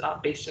this is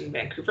based in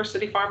Vancouver,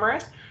 City Farmer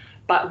is.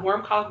 But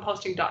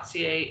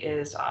wormcomposting.ca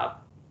is a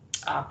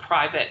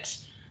private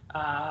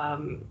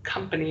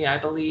company, I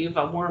believe,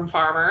 a worm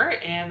farmer,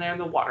 and they're in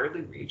the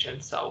Waterloo region.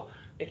 So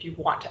if you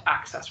want to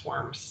access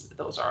worms,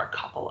 those are a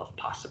couple of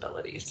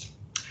possibilities.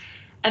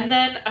 And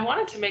then I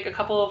wanted to make a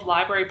couple of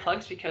library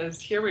plugs because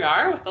here we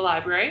are with the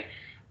library.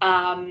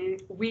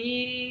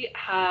 We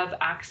have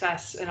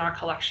access in our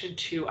collection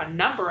to a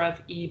number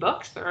of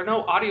ebooks. There are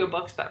no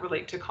audiobooks that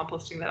relate to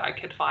composting that I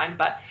could find,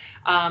 but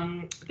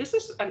this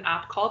is an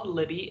app called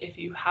Libby. If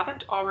you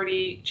haven't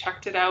already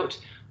checked it out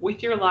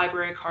with your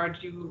library card,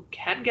 you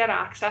can get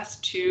access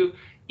to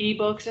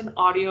ebooks and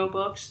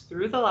audiobooks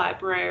through the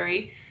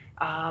library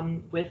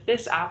with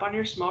this app on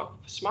your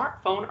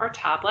smartphone or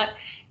tablet.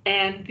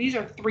 And these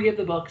are 3 of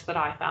the books that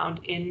I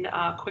found in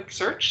a quick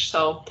search.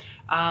 So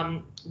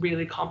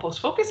really compost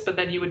focused, but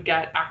then you would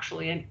get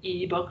actually an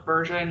ebook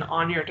version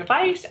on your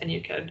device and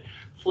you could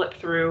flip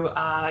through.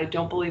 I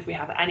don't believe we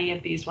have any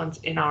of these ones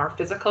in our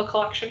physical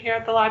collection here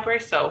at the library.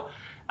 So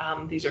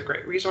these are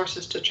great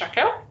resources to check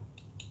out.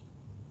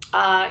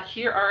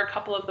 Here are a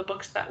couple of the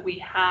books that we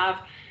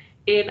have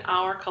in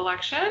our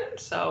collection.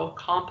 So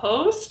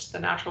Compost, The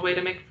Natural Way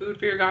to Make Food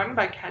for Your Garden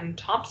by Ken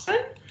Thompson.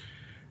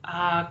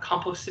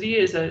 Compost City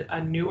is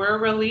a newer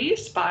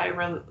release by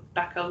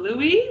Rebecca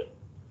Louie.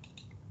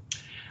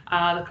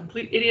 The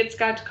Complete Idiot's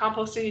Guide to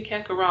Composting, you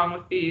can't go wrong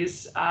with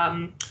these.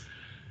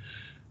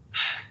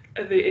 The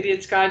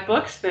Idiot's Guide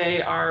books,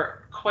 they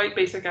are quite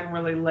basic and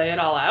really lay it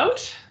all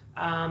out.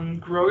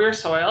 Grow Your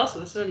Soil, so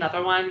this is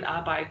another one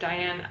by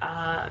Diane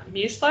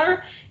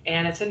Miesler,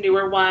 and it's a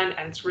newer one,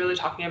 and it's really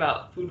talking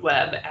about food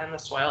web and the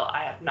soil.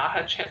 I have not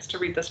had a chance to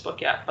read this book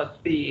yet,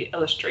 but the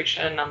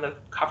illustration on the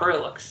cover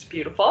looks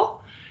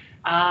beautiful.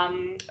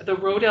 The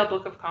Rodale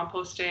Book of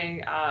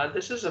Composting,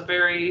 this is a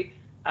very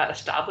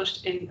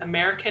established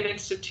American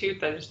institute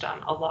that has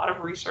done a lot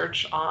of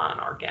research on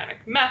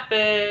organic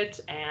methods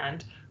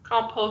and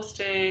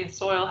composting,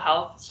 soil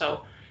health.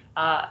 So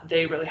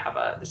they really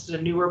have this is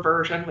a newer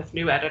version with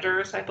new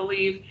editors, I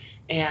believe,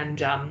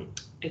 and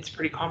it's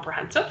pretty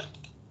comprehensive.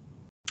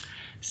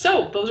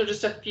 So those are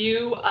just a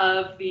few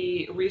of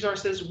the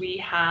resources we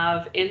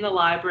have in the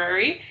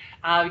library.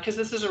 Because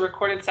this is a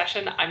recorded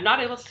session, I'm not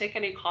able to take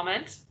any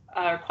comments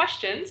or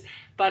questions,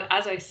 but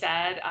as I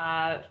said,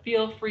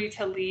 feel free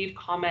to leave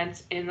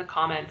comments in the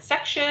comments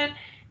section.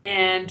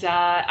 And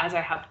as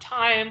I have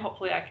time,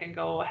 hopefully I can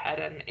go ahead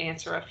and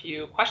answer a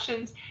few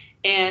questions.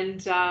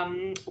 And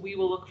we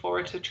will look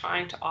forward to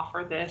trying to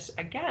offer this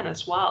again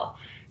as well.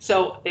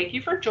 So thank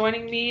you for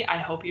joining me. I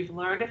hope you've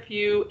learned a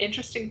few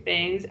interesting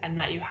things and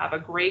that you have a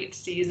great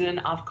season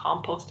of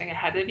composting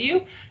ahead of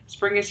you.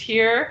 Spring is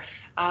here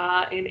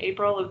in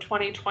April of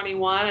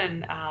 2021,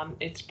 and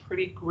it's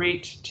pretty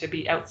great to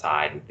be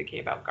outside and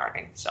thinking about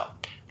gardening. So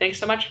thanks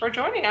so much for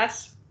joining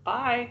us.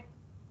 Bye.